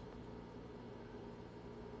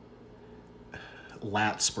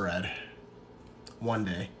 Lat spread. One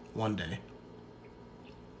day.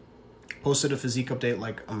 Posted a physique update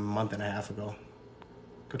like a month and a half ago.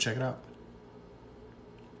 Go check it out.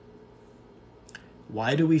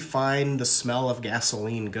 Why do we find the smell of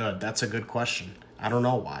gasoline good? That's a good question. I don't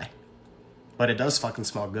know why. But it does fucking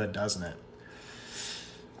smell good, doesn't it?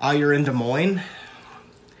 You're in Des Moines?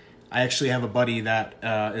 I actually have a buddy that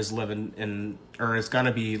is living in, or is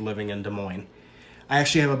gonna be living in Des Moines. I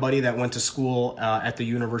actually have a buddy that went to school at the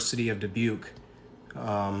University of Dubuque.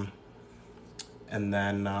 And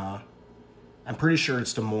then I'm pretty sure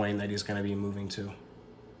it's Des Moines that he's gonna be moving to.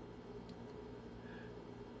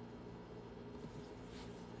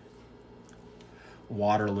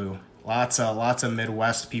 Waterloo. Lots of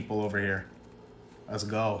Midwest people over here. Let's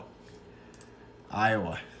go.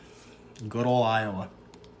 Iowa. Good old Iowa.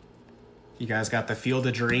 You guys got the Field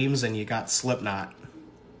of Dreams and you got Slipknot.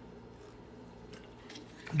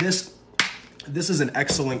 This is an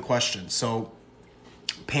excellent question. So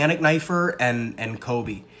Panic Knifer and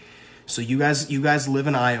Kobe. So you guys live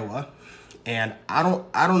in Iowa, and I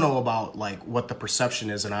don't know about like what the perception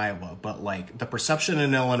is in Iowa, but like the perception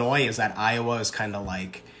in Illinois is that Iowa is kind of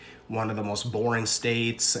like one of the most boring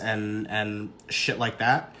states and shit like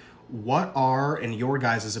that. What are, in your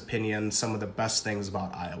guys' opinion, some of the best things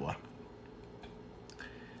about Iowa?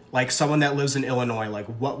 Like someone that lives in Illinois, like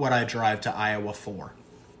what would I drive to Iowa for?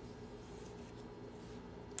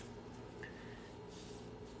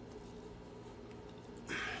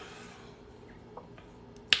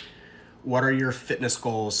 What are your fitness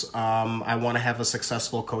goals? I want to have a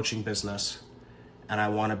successful coaching business, and I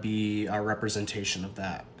want to be a representation of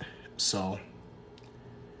that. So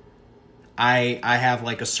I have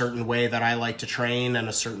like a certain way that I like to train and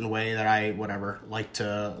a certain way that I like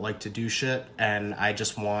to do shit, and I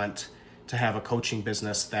just want to have a coaching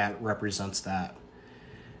business that represents that.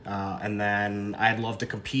 And then I'd love to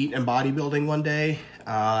compete in bodybuilding one day,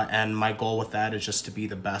 and my goal with that is just to be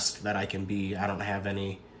the best that I can be. I don't have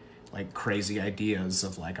any like crazy ideas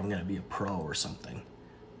of like I'm gonna be a pro or something,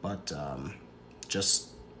 but just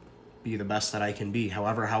be the best that I can be,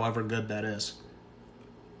 however good that is.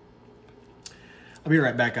 I'll be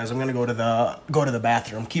right back, guys. I'm gonna go to the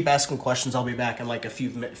bathroom. Keep asking questions. I'll be back in like a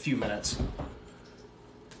few minutes.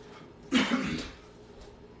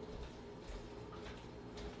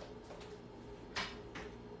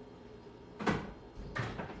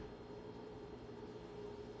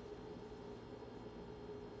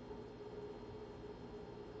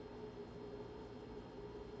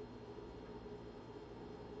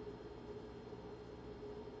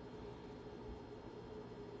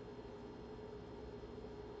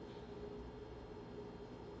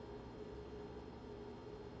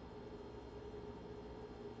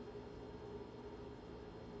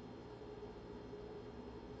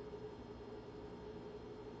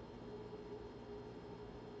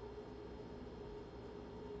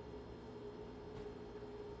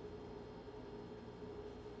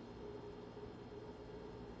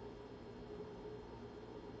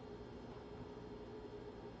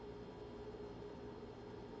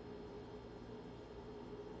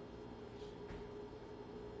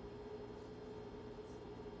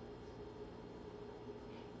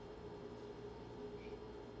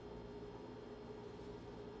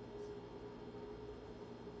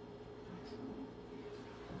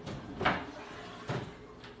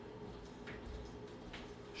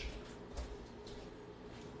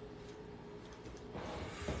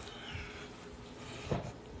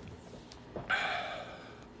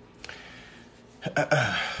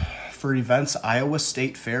 For events, Iowa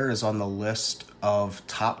State Fair is on the list of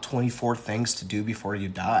top 24 things to do before you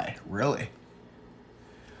die. Really?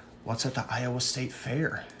 What's at the Iowa State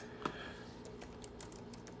Fair?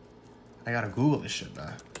 I gotta Google this shit,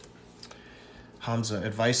 man. Hamza,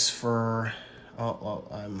 advice for... Oh,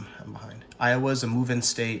 I'm behind. Iowa is a move-in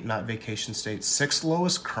state, not vacation state. 6th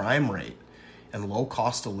lowest crime rate and low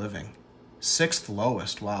cost of living. 6th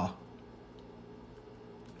lowest, wow.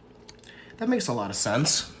 That makes a lot of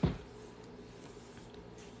sense.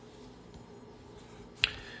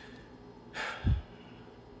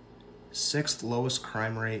 6th lowest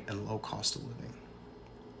crime rate and low cost of living.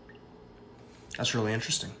 That's really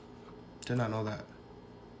interesting. Did not know that.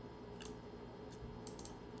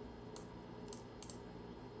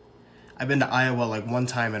 I've been to Iowa like one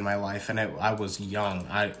time in my life, and I was young.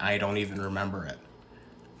 I don't even remember it.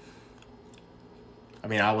 I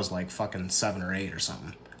mean, I was like fucking 7 or 8 or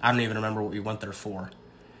something. I don't even remember what we went there for.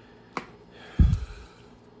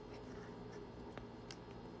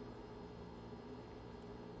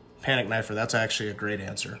 Panic Knifer, that's actually a great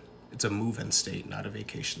answer. It's a move-in state, not a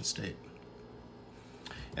vacation state.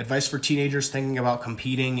 Advice for teenagers thinking about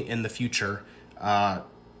competing in the future.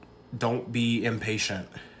 Don't be impatient.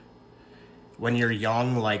 When you're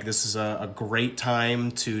young, like, this is a great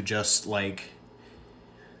time to just, like,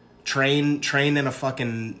 train in a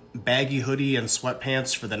fucking baggy hoodie and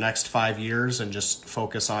sweatpants for the next 5 years and just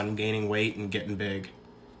focus on gaining weight and getting big.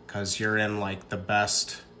 Because you're in, like, the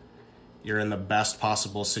best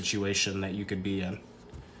possible situation that you could be in.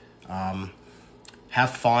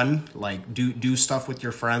 Have fun, like, do stuff with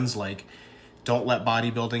your friends, like, don't let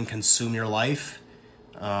bodybuilding consume your life.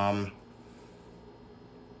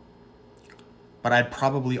 But I'd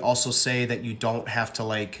probably also say that you don't have to,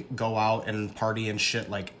 like, go out and party and shit,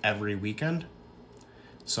 like, every weekend.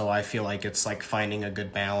 So I feel like it's, like, finding a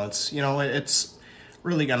good balance. You know, it's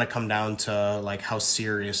really gonna come down to, like, how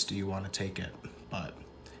serious do you want to take it. But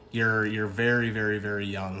you're very, very, very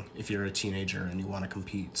young if you're a teenager and you want to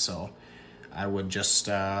compete. So I would just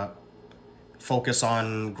focus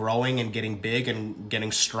on growing and getting big and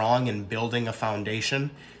getting strong and building a foundation.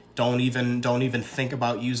 Don't even think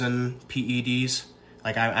about using PEDs.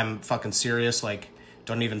 Like, I'm fucking serious. Like,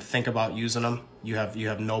 don't even think about using them. You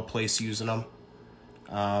have no place using them.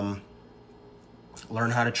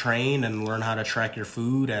 Learn how to train and learn how to track your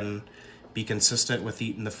food and be consistent with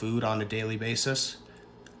eating the food on a daily basis.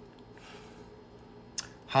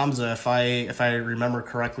 Hamza, if I remember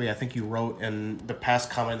correctly, I think you wrote in the past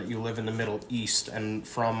comment that you live in the Middle East, and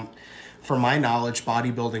from my knowledge,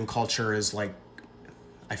 bodybuilding culture is, like,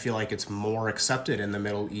 I feel like it's more accepted in the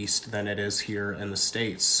Middle East than it is here in the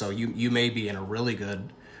States. So you may be in a really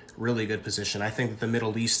good position. I think that the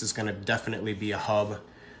Middle East is going to definitely be a hub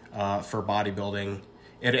for bodybuilding.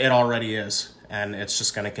 It already is, and it's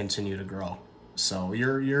just going to continue to grow. So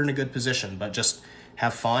you're in a good position, but just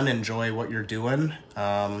have fun, enjoy what you're doing,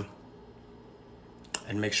 and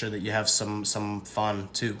make sure that you have some fun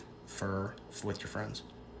too with your friends.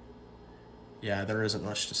 Yeah, there isn't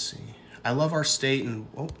much to see. I love our state and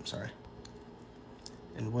wouldn't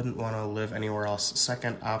want to live anywhere else.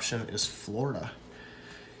 Second option is Florida.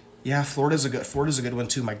 Yeah, Florida's a good one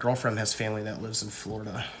too. My girlfriend has family that lives in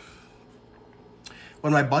Florida.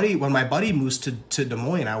 When my buddy moves to Des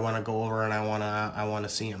Moines, I want to go over and I want to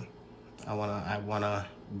see him. I want to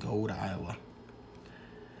go to Iowa.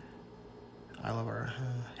 I love her.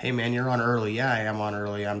 Hey man, you're on early. Yeah, I am on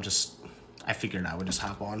early. I figured I would just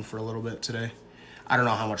hop on for a little bit today. I don't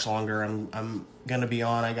know how much longer I'm gonna be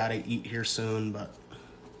on. I gotta eat here soon,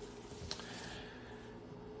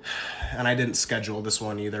 and I didn't schedule this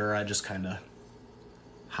one either. I just kind of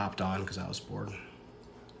hopped on because I was bored.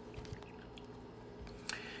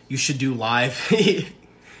 You should do live.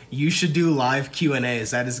 You should do live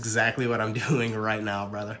Q&As. That is exactly what I'm doing right now,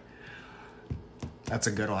 brother. That's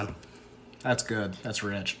a good one. That's good. That's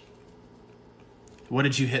rich. What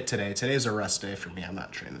did you hit today? Today's a rest day for me. I'm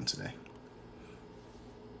not training today.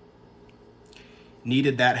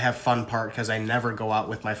 Needed that have fun part because I never go out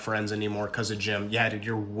with my friends anymore because of gym. Yeah, dude,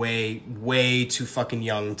 you're way, way too fucking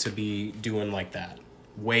young to be doing like that.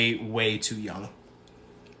 Way, way too young.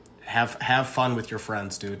 Have fun with your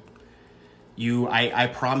friends, dude. I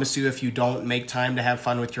promise you, if you don't make time to have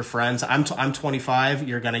fun with your friends, I'm 25,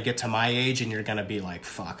 you're going to get to my age and you're going to be like,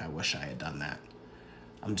 fuck, I wish I had done that.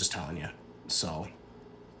 I'm just telling you. So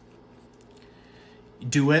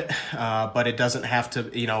do it, but it doesn't have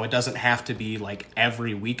to, it doesn't have to be like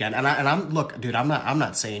every weekend. Look, dude, I'm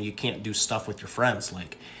not saying you can't do stuff with your friends,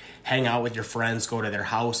 like hang out with your friends, go to their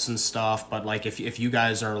house and stuff. But like, if you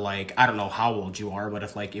guys are like, I don't know how old you are, but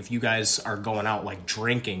if you guys are going out like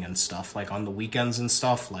drinking and stuff, like on the weekends and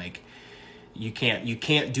stuff, like you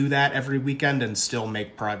can't do that every weekend and still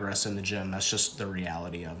make progress in the gym. That's just the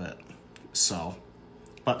reality of it. So,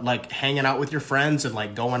 but like hanging out with your friends and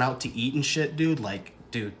like going out to eat and shit, dude, like,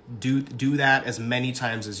 do that as many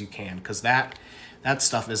times as you can. Cause that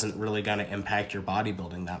stuff isn't really going to impact your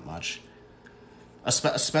bodybuilding that much.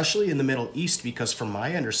 Especially in the Middle East, because from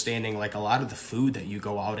my understanding, like a lot of the food that you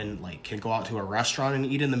go out and like can go out to a restaurant and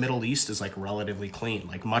eat in the Middle East is like relatively clean,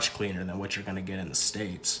 like much cleaner than what you're going to get in the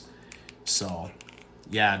States. So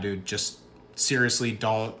yeah, dude, just seriously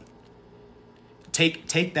don't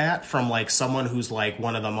take that from like someone who's like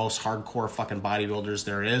one of the most hardcore fucking bodybuilders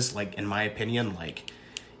there is. Like, in my opinion, like,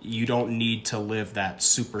 you don't need to live that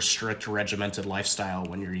super strict regimented lifestyle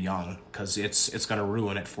when you're young, because it's going to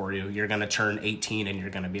ruin it for you. You're going to turn 18 and you're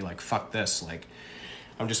going to be like, fuck this, like,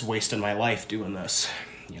 I'm just wasting my life doing this.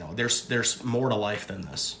 You know, there's more to life than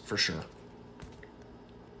this, for sure.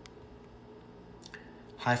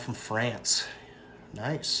 Hi from France.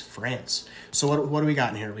 Nice, France. So what do we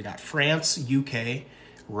got in here? We got France, UK,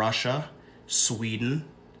 Russia, Sweden,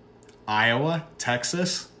 Iowa,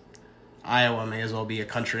 Texas. Iowa may as well be a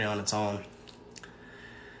country on its own.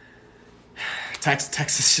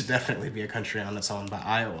 Texas should definitely be a country on its own, but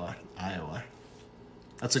Iowa.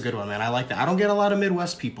 That's a good one, man. I like that. I don't get a lot of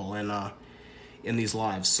Midwest people in these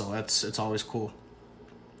lives, so it's always cool.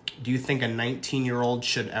 Do you think a 19-year-old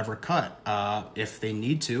should ever cut? If they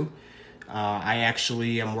need to. I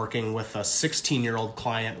actually am working with a 16-year-old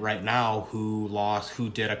client right now who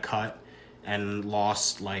did a cut and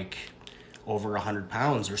lost like over 100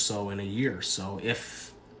 pounds or so in a year. So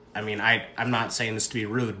I'm not saying this to be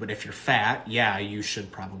rude, but if you're fat, yeah, you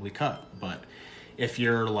should probably cut. But if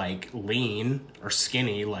you're like lean or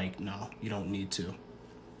skinny, like, no, you don't need to.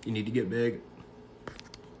 You need to get big.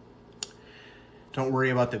 Don't worry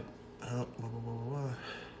about the...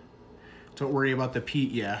 Don't worry about the P.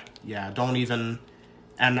 Yeah. Don't even.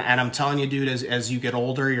 And I'm telling you, dude, as you get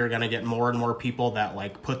older, you're gonna get more and more people that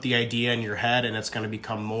like put the idea in your head, and it's gonna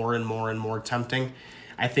become more and more and more tempting.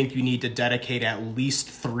 I think you need to dedicate at least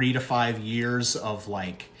 3 to 5 years of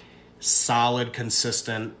like solid,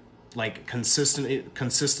 consistency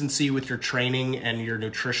with your training and your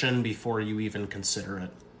nutrition before you even consider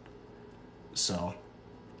it. So.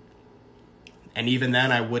 And even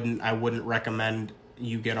then, I wouldn't recommend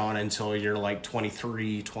you get on until you're like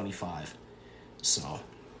 23, 25. So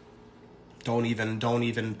don't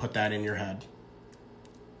even put that in your head.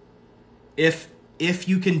 If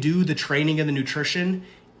you can do the training and the nutrition,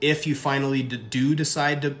 if you finally do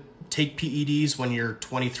decide to take PEDs when you're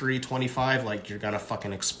 23, 25, like, you're gonna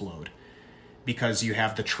fucking explode, because you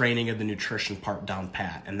have the training and the nutrition part down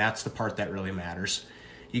pat, and that's the part that really matters.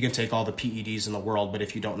 You can take all the PEDs in the world, but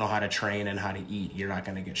if you don't know how to train and how to eat, you're not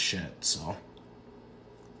going to get shit. So,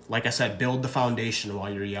 like I said, build the foundation while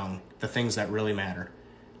you're young. The things that really matter.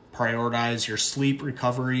 Prioritize your sleep,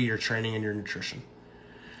 recovery, your training, and your nutrition.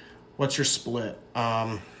 What's your split?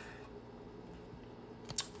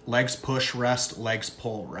 Legs push, rest. Legs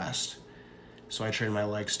pull, rest. So I train my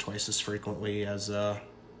legs twice as frequently as I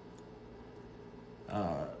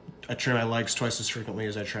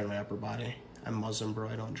train my upper body. I'm Muslim, bro.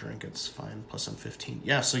 I don't drink. It's fine. Plus, I'm 15.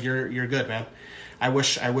 Yeah, so you're good, man. I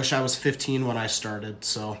wish I was 15 when I started.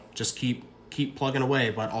 So just keep plugging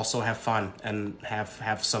away, but also have fun and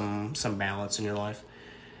have some balance in your life.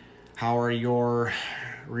 How are your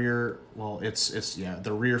rear? Well,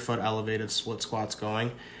 the rear foot elevated split squats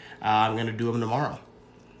going. I'm gonna do them tomorrow.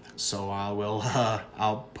 So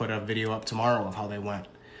I'll put a video up tomorrow of how they went.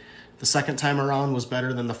 The second time around was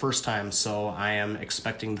better than the first time, so I am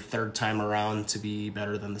expecting the third time around to be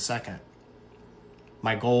better than the second.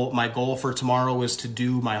 My goal for tomorrow is to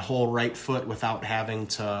do my whole right foot without having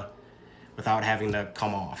to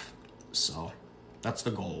come off. So that's the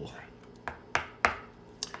goal.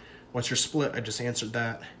 What's your split? I just answered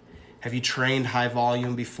that. Have you trained high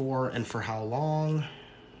volume before, and for how long?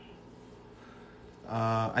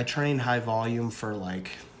 I trained high volume for like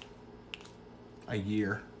a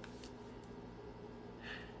year.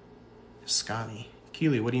 Scotty.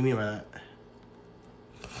 Keely, what do you mean by that?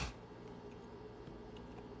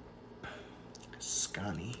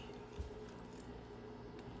 Scotty.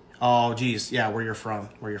 Oh, geez. Yeah, where you're from.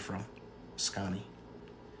 Scotty.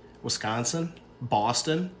 Wisconsin?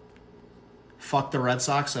 Boston? Fuck the Red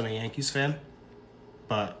Sox. I'm a Yankees fan.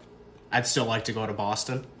 But I'd still like to go to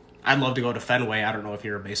Boston. I'd love to go to Fenway. I don't know if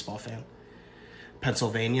you're a baseball fan.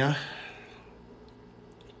 Pennsylvania?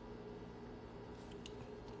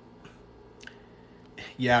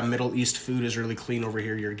 Yeah, Middle East food is really clean over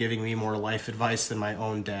here. You're giving me more life advice than my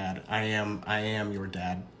own dad. I am your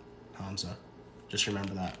dad, Hamza. Just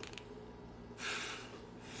remember that.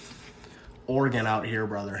 Oregon out here,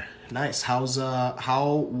 brother. Nice.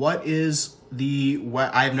 What is the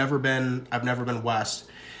I've never been west,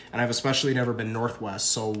 and I've especially never been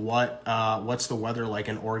northwest. So what's the weather like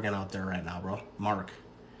in Oregon out there right now, bro? Mark,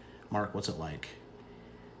 what's it like?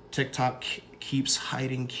 TikTok keeps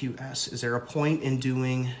hiding QS. Is there a point in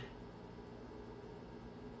doing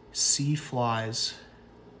sea flies,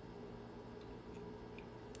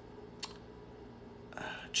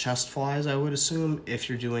 chest flies, I would assume, if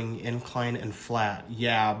you're doing incline and flat?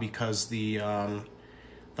 Yeah, because the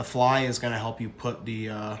The fly is going to help you put the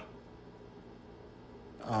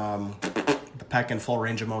pec in full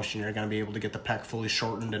range of motion. You're going to be able to get the pec fully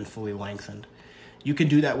shortened and fully lengthened. You can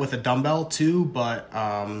do that with a dumbbell too, but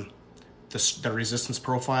the resistance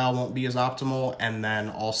profile won't be as optimal. And then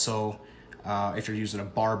also, if you're using a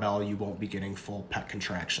barbell, you won't be getting full pec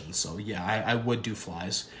contractions. So yeah, I would do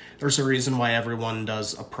flies. There's a reason why everyone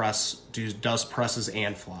does presses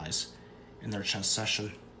and flies in their chest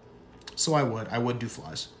session. So I would do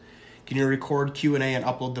flies. Can you record Q&A and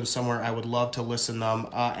upload them somewhere? I would love to listen to them.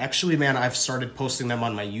 Actually, man, I've started posting them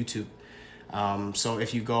on my YouTube. So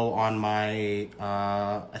if you go on my,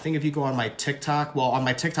 I think if you go on my TikTok, well, on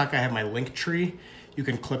my TikTok, I have my link tree. You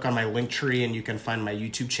can click on my link tree and you can find my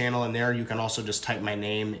YouTube channel in there. You can also just type my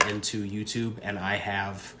name into YouTube, and I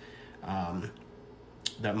have,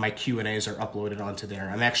 that my Q&As are uploaded onto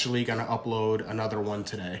there. I'm actually going to upload another one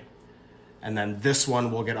today. And then this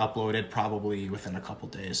one will get uploaded probably within a couple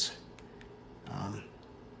days.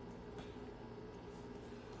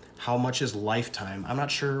 How much is lifetime? I'm not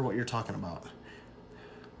sure what you're talking about.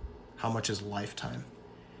 How much is lifetime?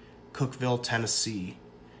 Cookeville, Tennessee.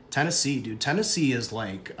 Tennessee, dude. Tennessee is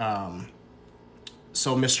like,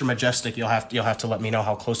 so Mr. Majestic, you'll have to let me know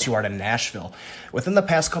how close you are to Nashville. Within the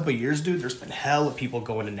past couple of years, dude, there's been hella people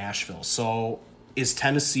going to Nashville. So is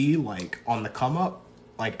Tennessee like on the come up,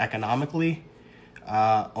 like economically?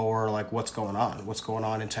 Or like what's going on? What's going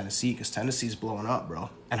on in Tennessee? Because Tennessee's blowing up, bro.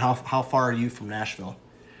 And how far are you from Nashville?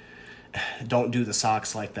 Don't do the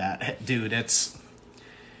socks like that, dude. It's,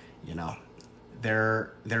 you know,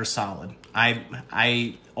 they're solid.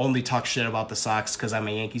 I only talk shit about the Sox because I'm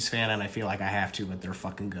a Yankees fan and I feel like I have to, but they're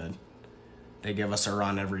fucking good. They give us a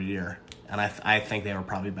run every year, and I think they were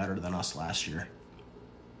probably better than us last year.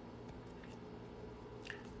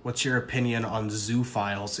 What's your opinion on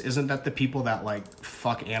zoophiles? Isn't that the people that like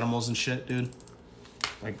fuck animals and shit, dude?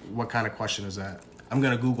 Like, what kind of question is that? I'm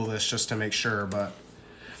gonna Google this just to make sure, but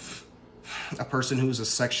a person who is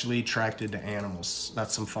sexually attracted to animals.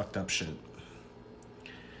 That's some fucked up shit.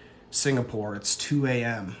 Singapore, it's 2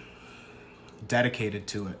 a.m. Dedicated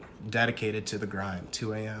to it. Dedicated to the grind.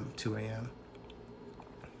 2 a.m., 2 a.m.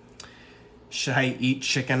 Should I eat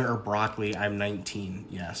chicken or broccoli? I'm 19.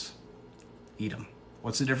 Yes. Eat them.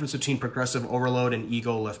 What's the difference between progressive overload and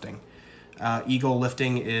ego lifting? Ego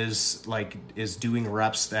lifting is doing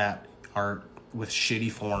reps that are with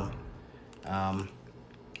shitty form.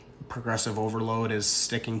 Progressive overload is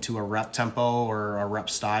sticking to a rep tempo or a rep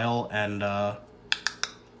style and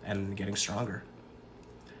getting stronger.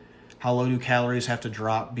 How low do calories have to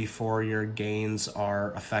drop before your gains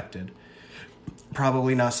are affected?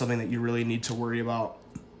 Probably not something that you really need to worry about.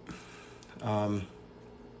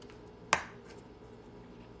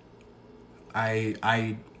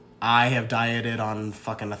 I have dieted on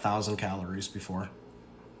fucking 1,000 calories before.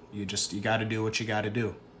 You got to do what you got to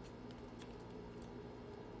do.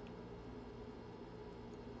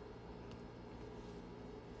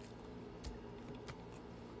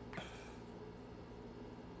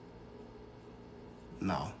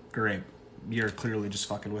 No, great. You're clearly just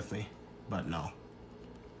fucking with me, but no.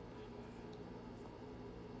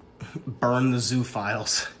 Burn the zoo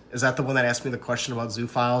files. Is that the one that asked me the question about zoo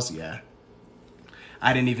files? Yeah.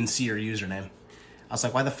 I didn't even see your username. I was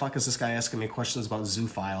like, why the fuck is this guy asking me questions about zoo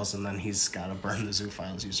files? And then he's got to burn the zoo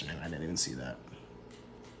files username. I didn't even see that.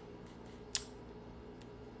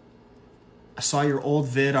 I saw your old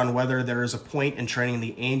vid on whether there is a point in training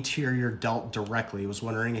the anterior delt directly. I was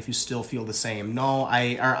wondering if you still feel the same. No,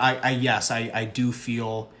 yes, I do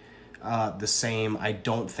feel the same. I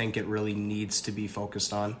don't think it really needs to be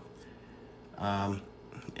focused on.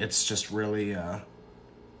 It's just really,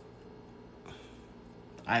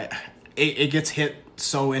 it gets hit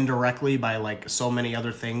so indirectly by like so many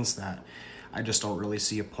other things that I just don't really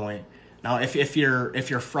see a point. Now, if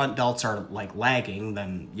your front delts are like lagging,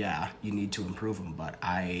 then yeah, you need to improve them. But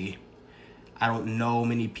I don't know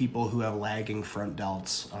many people who have lagging front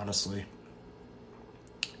delts, honestly.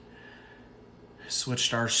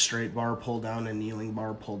 Switched our straight bar pull down and kneeling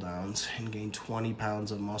bar pull downs and gained 20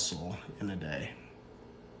 pounds of muscle in a day.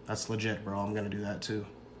 That's legit, bro. I'm gonna do that too.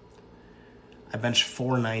 I bench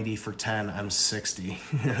 490 for 10. I'm 60.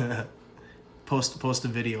 Post a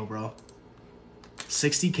video, bro.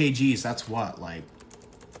 60 kgs, that's what, like,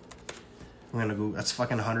 I'm gonna go, that's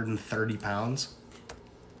fucking 130 pounds.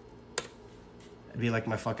 It'd be like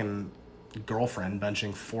my fucking girlfriend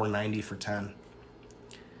benching 490 for 10.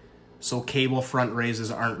 So cable front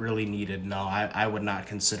raises aren't really needed. No, I would not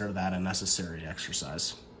consider that a necessary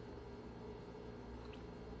exercise.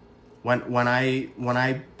 When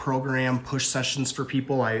I program push sessions for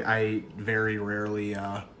people, I very rarely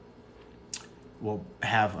will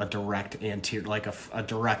have a direct anterior, like a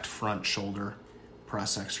direct front shoulder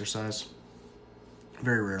press exercise.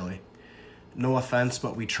 Very rarely. No offense,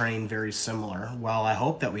 but we train very similar. Well, I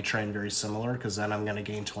hope that we train very similar, because then I'm going to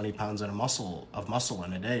gain 20 pounds of muscle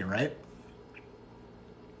in a day, right?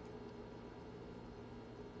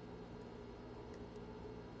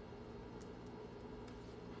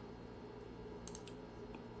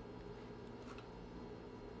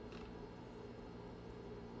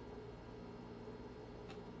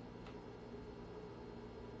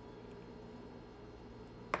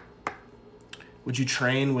 Would you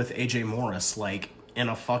train with AJ Morris? Like, in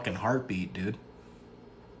a fucking heartbeat, dude.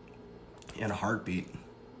 In a heartbeat.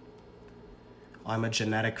 I'm a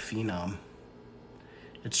genetic phenom.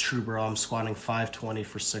 It's true, bro. I'm squatting 520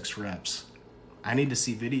 for 6 reps. I need to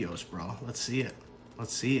see videos, bro. Let's see it.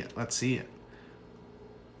 Let's see it. Let's see it.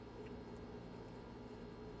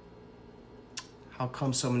 How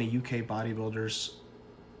come so many UK bodybuilders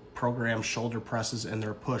program shoulder presses in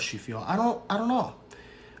their push? You feel? I don't know.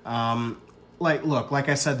 Look, like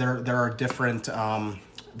I said, there are different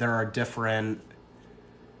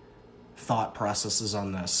thought processes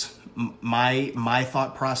on this. My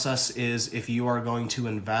thought process is, if you are going to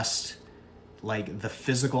invest like the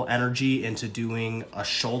physical energy into doing a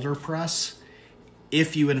shoulder press,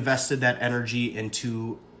 if you invested that energy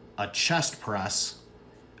into a chest press,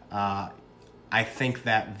 I think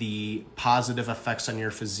that the positive effects on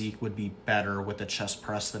your physique would be better with the chest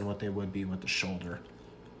press than what they would be with the shoulder.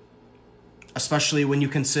 Especially when you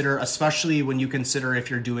consider if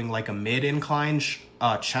you're doing like a mid-incline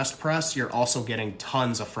chest press, you're also getting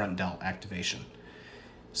tons of front delt activation.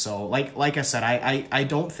 So like I said, I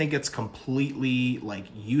don't think it's completely like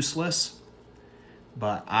useless,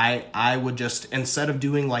 but I would just, instead of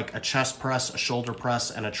doing like a chest press, a shoulder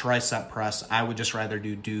press, and a tricep press, I would just rather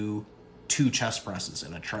do 2 chest presses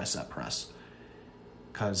and a tricep press.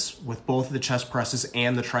 Because with both the chest presses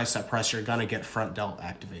and the tricep press, you're gonna get front delt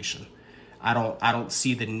activation. I don't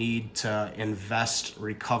see the need to invest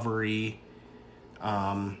recovery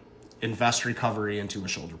into a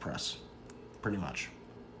shoulder press, pretty much.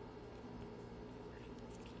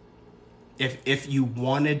 If you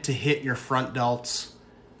wanted to hit your front delts,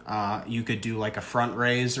 you could do like a front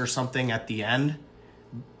raise or something at the end,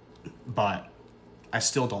 but I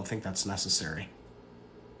still don't think that's necessary.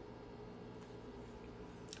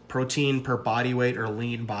 Protein per body weight or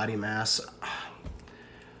lean body mass.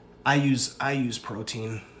 I use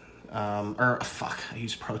protein, I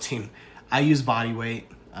use protein. I use body weight.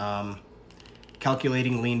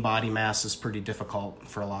 Calculating lean body mass is pretty difficult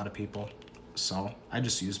for a lot of people, so I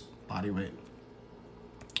just use body weight.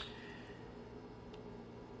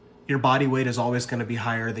 Your body weight is always going to be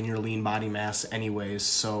higher than your lean body mass anyways,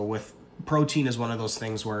 so with protein is one of those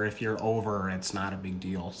things where if you're over, it's not a big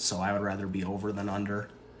deal, so I would rather be over than under.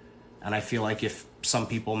 And I feel like if some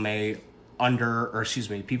people may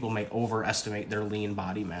people may overestimate their lean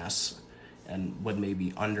body mass and would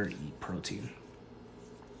maybe under-eat protein.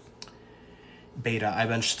 Beta, I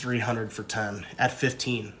bench 300 for 10 at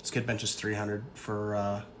 15. This kid benches 300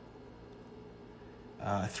 for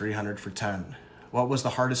 10. What was the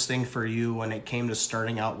hardest thing for you when it came to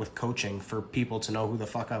starting out with coaching, for people to know who the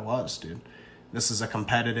fuck I was, dude? This is a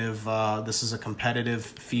competitive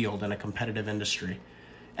field and a competitive industry.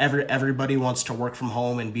 Everybody wants to work from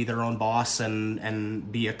home and be their own boss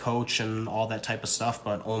and be a coach and all that type of stuff,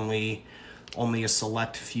 but only a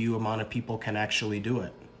select few amount of people can actually do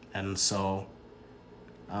it. And so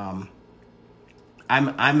I'm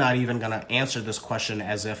not even gonna answer this question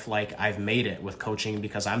as if like I've made it with coaching,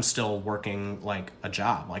 because I'm still working like a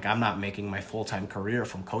job. Like, I'm not making my full-time career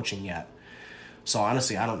from coaching yet. So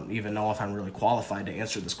honestly, I don't even know if I'm really qualified to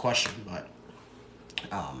answer this question, but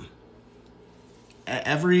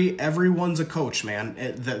everyone's a coach, man.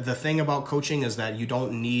 The thing about coaching is that you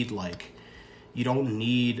don't need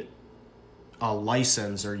a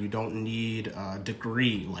license, or you don't need a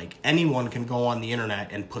degree. Like, anyone can go on the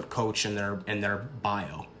internet and put coach in their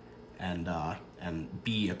bio and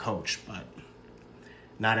be a coach, but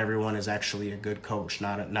not everyone is actually a good coach.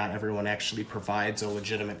 Not everyone actually provides a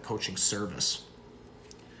legitimate coaching service.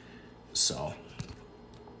 So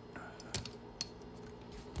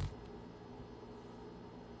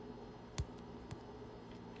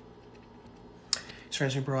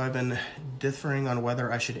bro, I've been differing on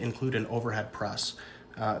whether I should include an overhead press.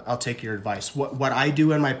 I'll take your advice. What I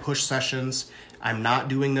do in my push sessions, I'm not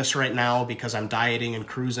doing this right now because I'm dieting and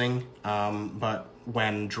cruising, but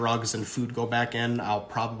when drugs and food go back in, I'll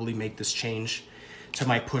probably make this change to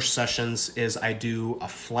my push sessions. Is I do a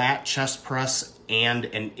flat chest press and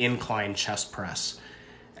an incline chest press.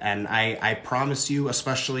 And I promise you,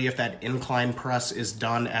 especially if that incline press is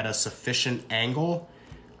done at a sufficient angle,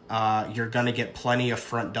 you're going to get plenty of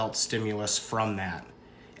front delt stimulus from that.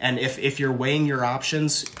 And if you're weighing your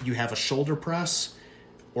options, you have a shoulder press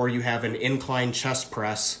or you have an incline chest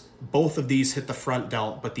press. Both of these hit the front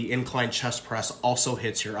delt, but the incline chest press also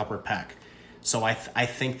hits your upper pec. So I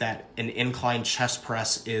think that an incline chest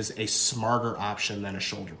press is a smarter option than a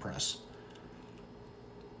shoulder press.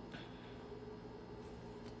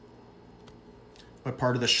 What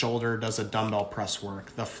part of the shoulder does a dumbbell press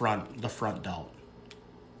work? The front delt.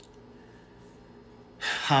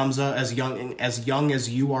 Hamza, as young as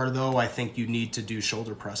you are, though, I think you need to do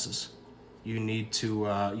shoulder presses. You need to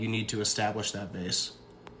establish that base.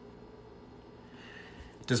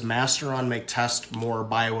 Does Masteron make test more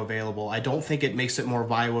bioavailable? I don't think it makes it more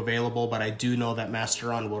bioavailable, but I do know that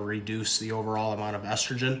Masteron will reduce the overall amount of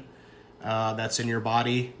estrogen that's in your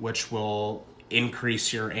body, which will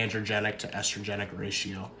increase your androgenic to estrogenic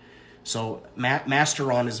ratio. So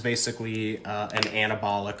Masteron is basically an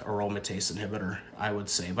anabolic aromatase inhibitor, I would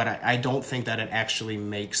say. But I don't think that it actually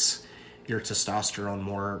makes your testosterone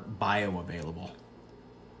more bioavailable.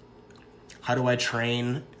 How do I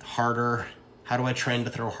train harder? How do I train to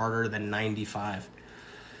throw harder than 95?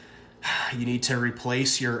 You need to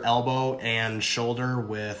replace your elbow and shoulder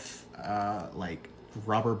with like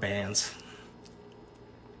rubber bands.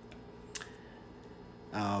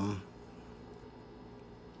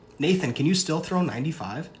 Nathan, can you still throw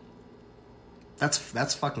 95?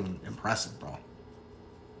 That's fucking impressive, bro.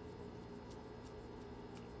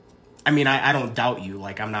 I mean, I don't doubt you.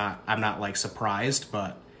 Like, I'm not like surprised,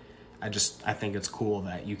 but I think it's cool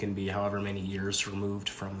that you can be however many years removed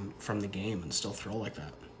from the game and still throw like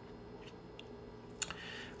that.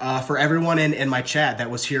 For everyone in my chat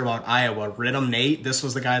that was here about Iowa, Rhythm Nate, this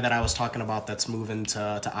was the guy that I was talking about that's moving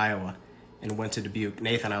to Iowa and went to Dubuque.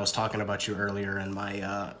 Nathan, I was talking about you earlier in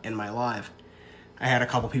my live. I had a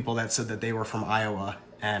couple people that said that they were from Iowa,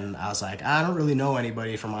 and I was like, I don't really know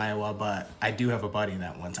anybody from Iowa, but I do have a buddy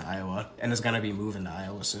that went to Iowa and is going to be moving to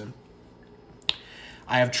Iowa soon.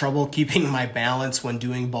 I have trouble keeping my balance when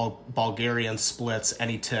doing Bulgarian splits.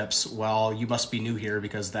 Any tips? Well, you must be new here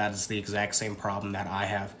because that is the exact same problem that I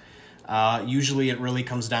have. Usually it really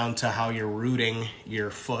comes down to how you're rooting your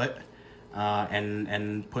foot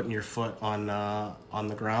and putting your foot on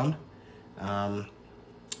the ground.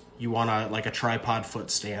 You want like a tripod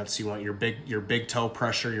foot stance. You want your big toe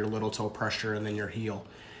pressure, your little toe pressure, and then your heel.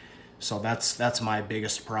 So that's my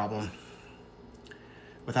biggest problem.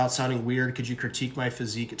 Without sounding weird, could you critique my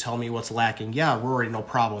physique? Tell me what's lacking. Yeah, Rory, no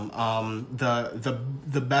problem.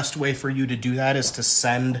 The best way for you to do that is to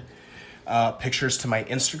send pictures to my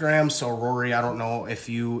Instagram. So Rory, I don't know if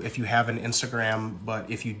you have an Instagram,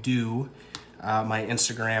 but if you do, my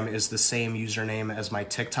Instagram is the same username as my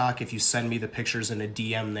TikTok. If you send me the pictures in a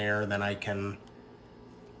DM there, then I can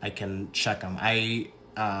check them. I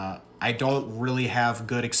don't really have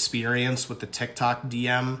good experience with the TikTok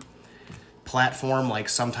DM platform. Like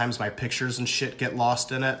sometimes my pictures and shit get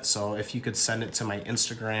lost in it. So if you could send it to my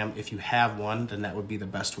Instagram, if you have one, then that would be the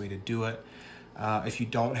best way to do it. If you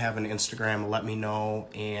don't have an Instagram, let me know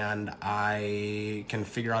and I can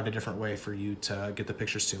figure out a different way for you to get the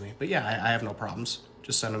pictures to me. But yeah, I have no problems.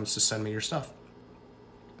 Just send me your stuff.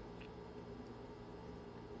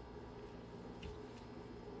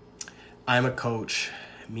 I'm a coach.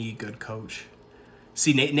 Me, good coach.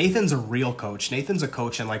 See, Nathan's a real coach. Nathan's a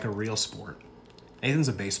coach in like a real sport. Nathan's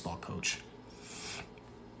a baseball coach.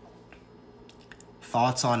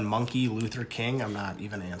 Thoughts on Monkey Luther King? I'm not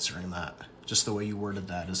even answering that. Just the way you worded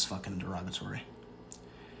that is fucking derogatory.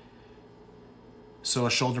 So a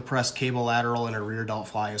shoulder press, cable lateral, and a rear delt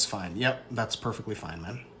fly is fine. Yep, that's perfectly fine,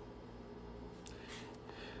 man.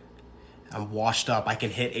 I'm washed up. I can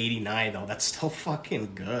hit 89, though. That's still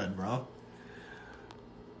fucking good, bro.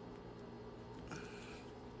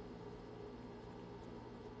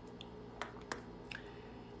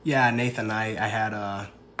 Yeah, Nathan, I had a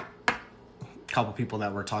couple people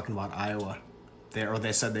that were talking about Iowa.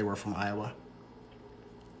 They said they were from Iowa.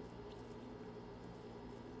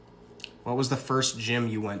 What was the first gym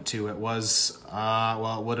you went to? It was,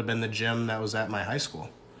 it would have been the gym that was at my high school.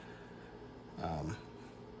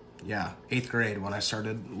 Yeah, 8th grade when I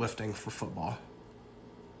started lifting for football.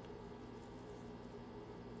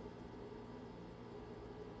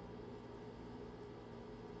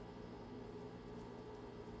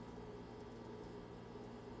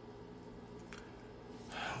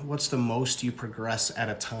 What's the most you progress at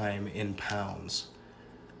a time in pounds?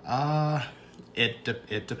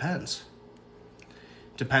 It depends.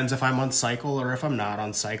 Depends if I'm on cycle or if I'm not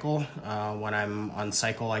on cycle. When I'm on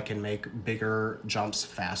cycle, I can make bigger jumps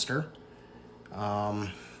faster.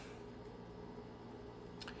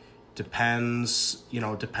 Depends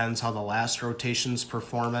how the last rotation's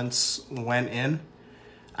performance went in.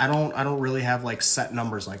 I don't really have like set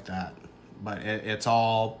numbers like that, but it's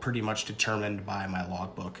all pretty much determined by my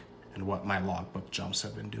logbook and what my logbook jumps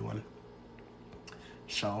have been doing.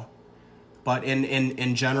 So, but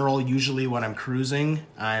in general, usually when I'm cruising,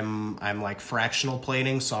 I'm like fractional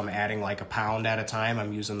plating, so I'm adding like a pound at a time.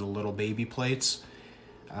 I'm using the little baby plates.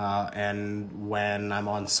 And when I'm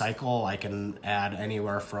on cycle, I can add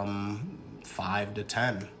anywhere from 5 to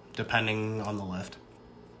 10, depending on the lift.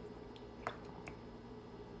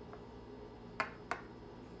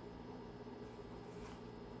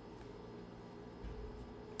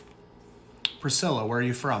 Priscilla, where are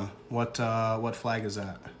you from? What flag is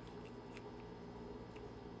that?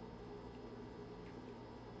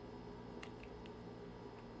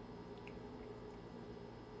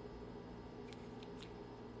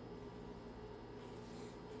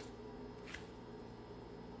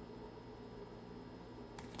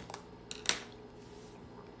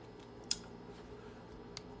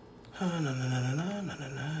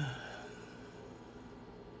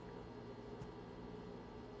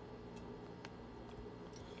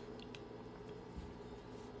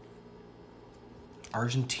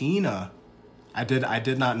 Argentina. I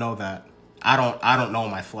did not know that. I don't know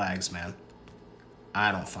my flags, man.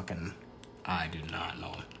 I do not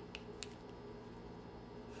know them.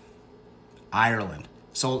 Ireland.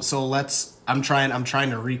 So I'm trying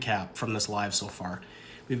to recap from this live so far.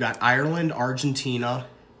 We've got Ireland, Argentina.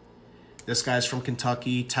 This guy's from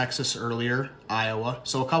Kentucky, Texas earlier, Iowa.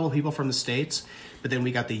 So a couple of people from the States. But then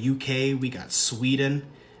we got the UK, we got Sweden,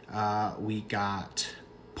 we got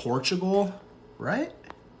Portugal, right?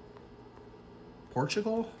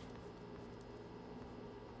 Portugal?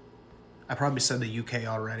 I probably said the UK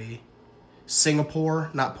already.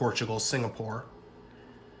 Singapore, not Portugal, Singapore.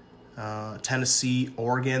 Tennessee,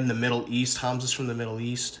 Oregon, the Middle East. Hamza's from the Middle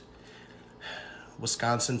East.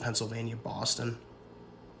 Wisconsin, Pennsylvania, Boston.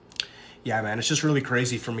 Yeah, man, it's just really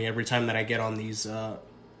crazy for me every time that I get on these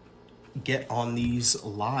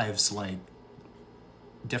lives, like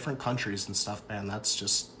different countries and stuff, man. That's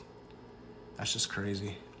just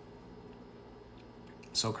crazy.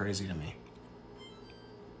 So crazy to me.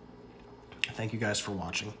 Thank you guys for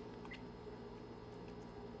watching.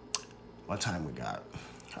 What time we got?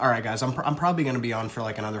 All right, guys, I'm probably going to be on for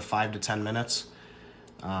like another 5 to 10 minutes.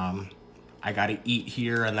 I got to eat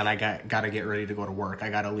here, and then I got to get ready to go to work. I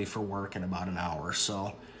got to leave for work in about an hour.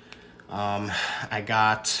 So I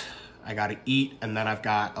got to eat, and then I've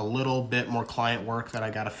got a little bit more client work that I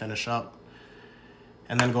got to finish up,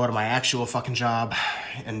 and then go to my actual fucking job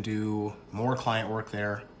and do more client work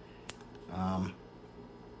there.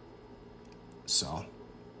 So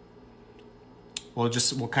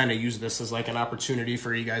we'll kind of use this as like an opportunity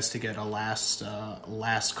for you guys to get a last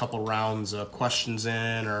couple rounds of questions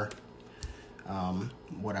in, or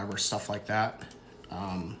whatever, stuff like that.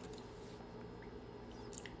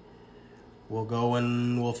 We'll go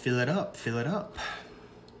and we'll fill it up.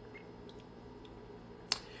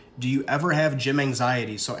 Do you ever have gym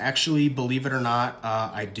anxiety? So actually, believe it or not,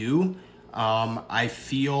 I do. I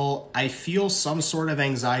feel some sort of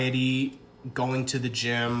anxiety going to the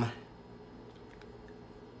gym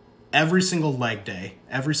every single leg day.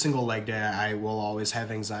 I will always have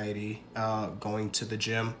anxiety going to the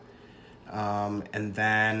gym. And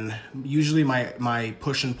then usually my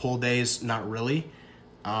push and pull days, not really.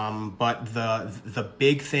 But the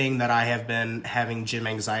big thing that I have been having gym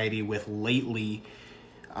anxiety with lately,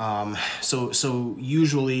 so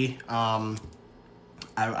usually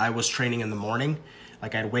I was training in the morning.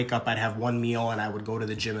 Like I'd wake up, I'd have one meal, and I would go to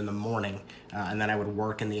the gym in the morning, and then I would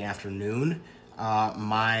work in the afternoon.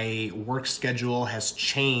 My work schedule has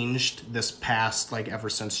changed this past, like ever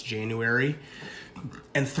since January.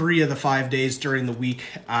 And 3 of the 5 days during the week,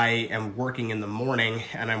 I am working in the morning,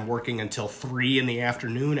 and I'm working until 3 in the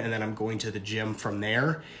afternoon, and then I'm going to the gym from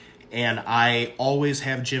there. And I always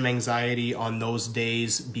have gym anxiety on those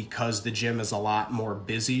days because the gym is a lot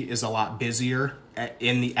busier at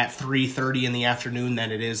 3:30 in the afternoon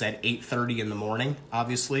than it is at 8:30 in the morning,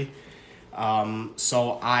 obviously.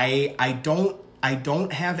 So I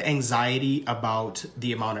don't have anxiety about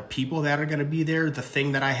the amount of people that are going to be there. The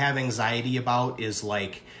thing that I have anxiety about is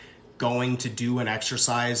like going to do an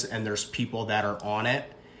exercise and there's people that are on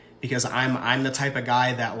it, because I'm the type of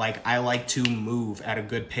guy that like I like to move at a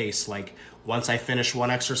good pace. Like once I finish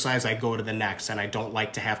one exercise, I go to the next, and I don't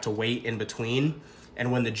like to have to wait in between.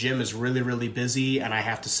 And when the gym is really, really busy and I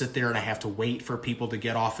have to sit there and I have to wait for people to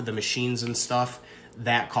get off of the machines and stuff,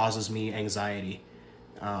 that causes me anxiety.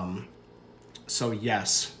 So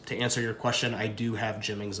yes, to answer your question, I do have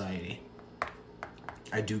gym anxiety.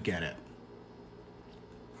 I do get it.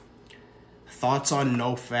 Thoughts on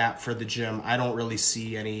no fat for the gym? I don't really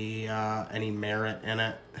see any merit in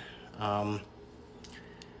it.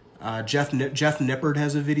 Jeff Nippard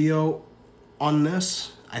has a video on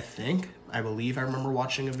this, I believe I remember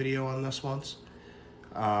watching a video on this once.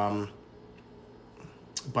 But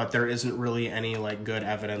there isn't really any like good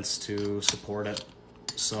evidence to support it.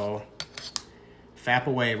 So fap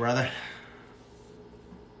away, brother.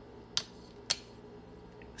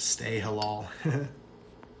 Stay halal.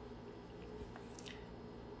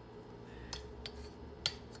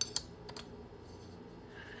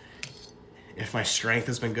 If my strength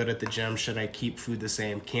has been good at the gym, should I keep food the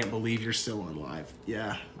same? Can't believe you're still on live.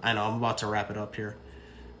 Yeah, I know. I'm about to wrap it up here.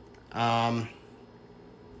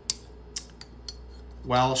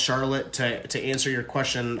 Well, Charlotte, to answer your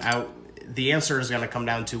question, the answer is going to come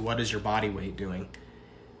down to what is your body weight doing?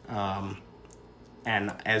 And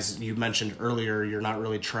as you mentioned earlier, you're not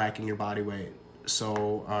really tracking your body weight.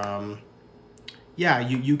 So, yeah,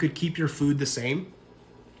 you could keep your food the same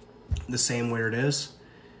where it is.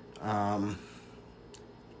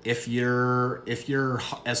 If you're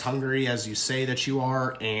as hungry as you say that you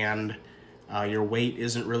are and your weight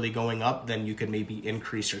isn't really going up, then you could maybe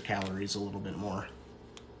increase your calories a little bit more.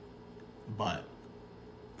 But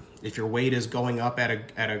if your weight is going up at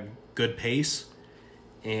a good pace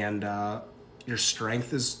and your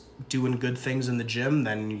strength is doing good things in the gym,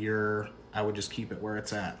 then I would just keep it where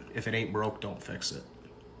it's at. If it ain't broke, don't fix it.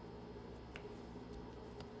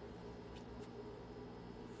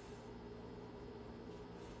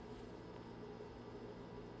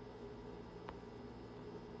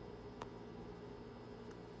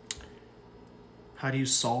 How do you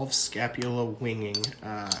solve scapula winging?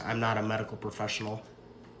 I'm not a medical professional.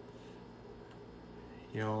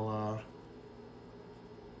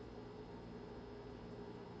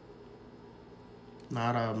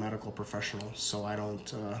 Not a medical professional, so I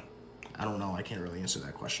don't know. I can't really answer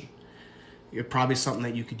that question. It's probably something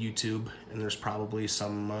that you could YouTube, and there's probably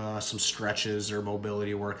some stretches or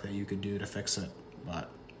mobility work that you could do to fix it.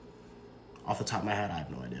 But off the top of my head, I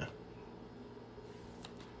have no idea.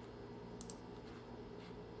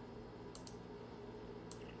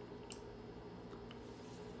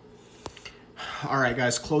 All right,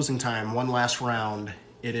 guys, closing time. One last round.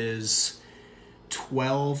 It is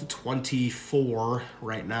 12:24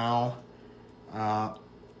 right now. I'm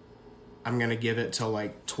going to give it till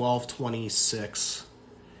like 12:26.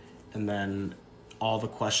 And then all the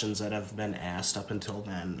questions that have been asked up until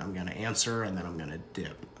then, I'm going to answer, and then I'm going to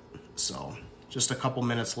dip. So just a couple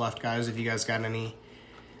minutes left, guys. If you guys got any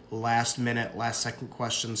last second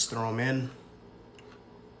questions, throw them in.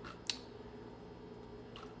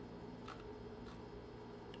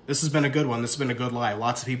 This has been a good one. This has been a good live.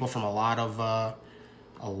 Lots of people from a lot of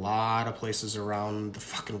places around the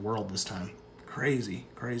fucking world this time. Crazy,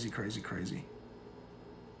 crazy, crazy, crazy.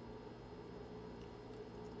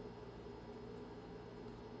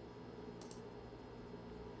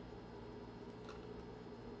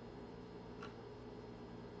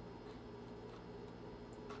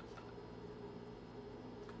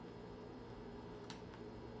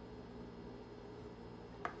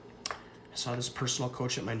 I saw this personal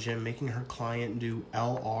coach at my gym making her client do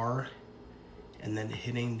LR and then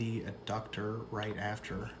hitting the adductor right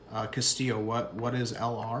after. Castillo, what is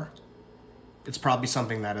LR? It's probably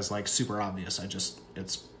something that is like super obvious.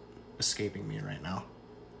 It's escaping me right now.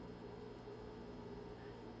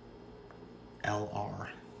 LR.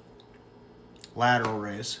 Lateral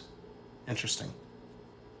raise. Interesting.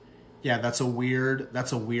 Yeah, that's a weird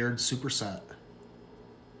superset.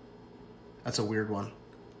 That's a weird one.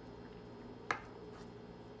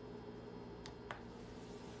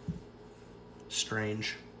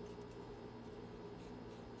 Strange.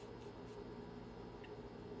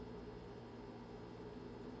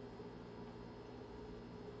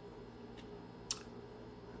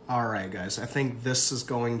 All right, guys. I think this is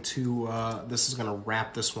going to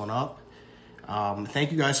wrap this one up.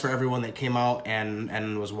 Thank you guys for everyone that came out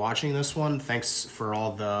and was watching this one. Thanks for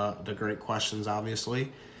all the great questions.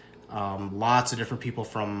 Obviously, lots of different people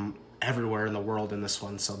from everywhere in the world in this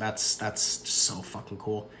one. So that's just so fucking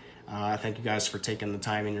cool. Thank you guys for taking the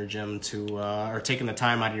time in your gym or taking the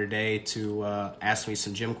time out of your day to ask me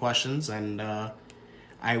some gym questions. And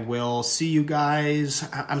I will see you guys.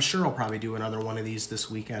 I'm sure I'll probably do another one of these this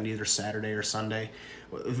weekend, either Saturday or Sunday.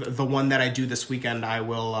 The one that I do this weekend,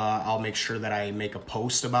 I'll make sure that I make a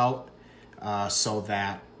post about so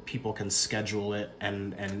that people can schedule it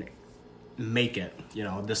and make it. You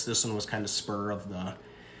know, this one was kind of spur of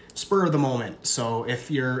the moment. So if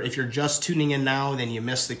you're just tuning in now, then you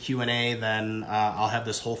missed the Q&A, then I'll have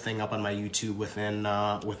this whole thing up on my YouTube within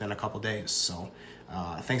a couple days. So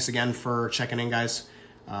thanks again for checking in, guys.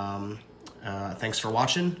 Thanks for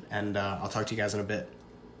watching, and I'll talk to you guys in a bit.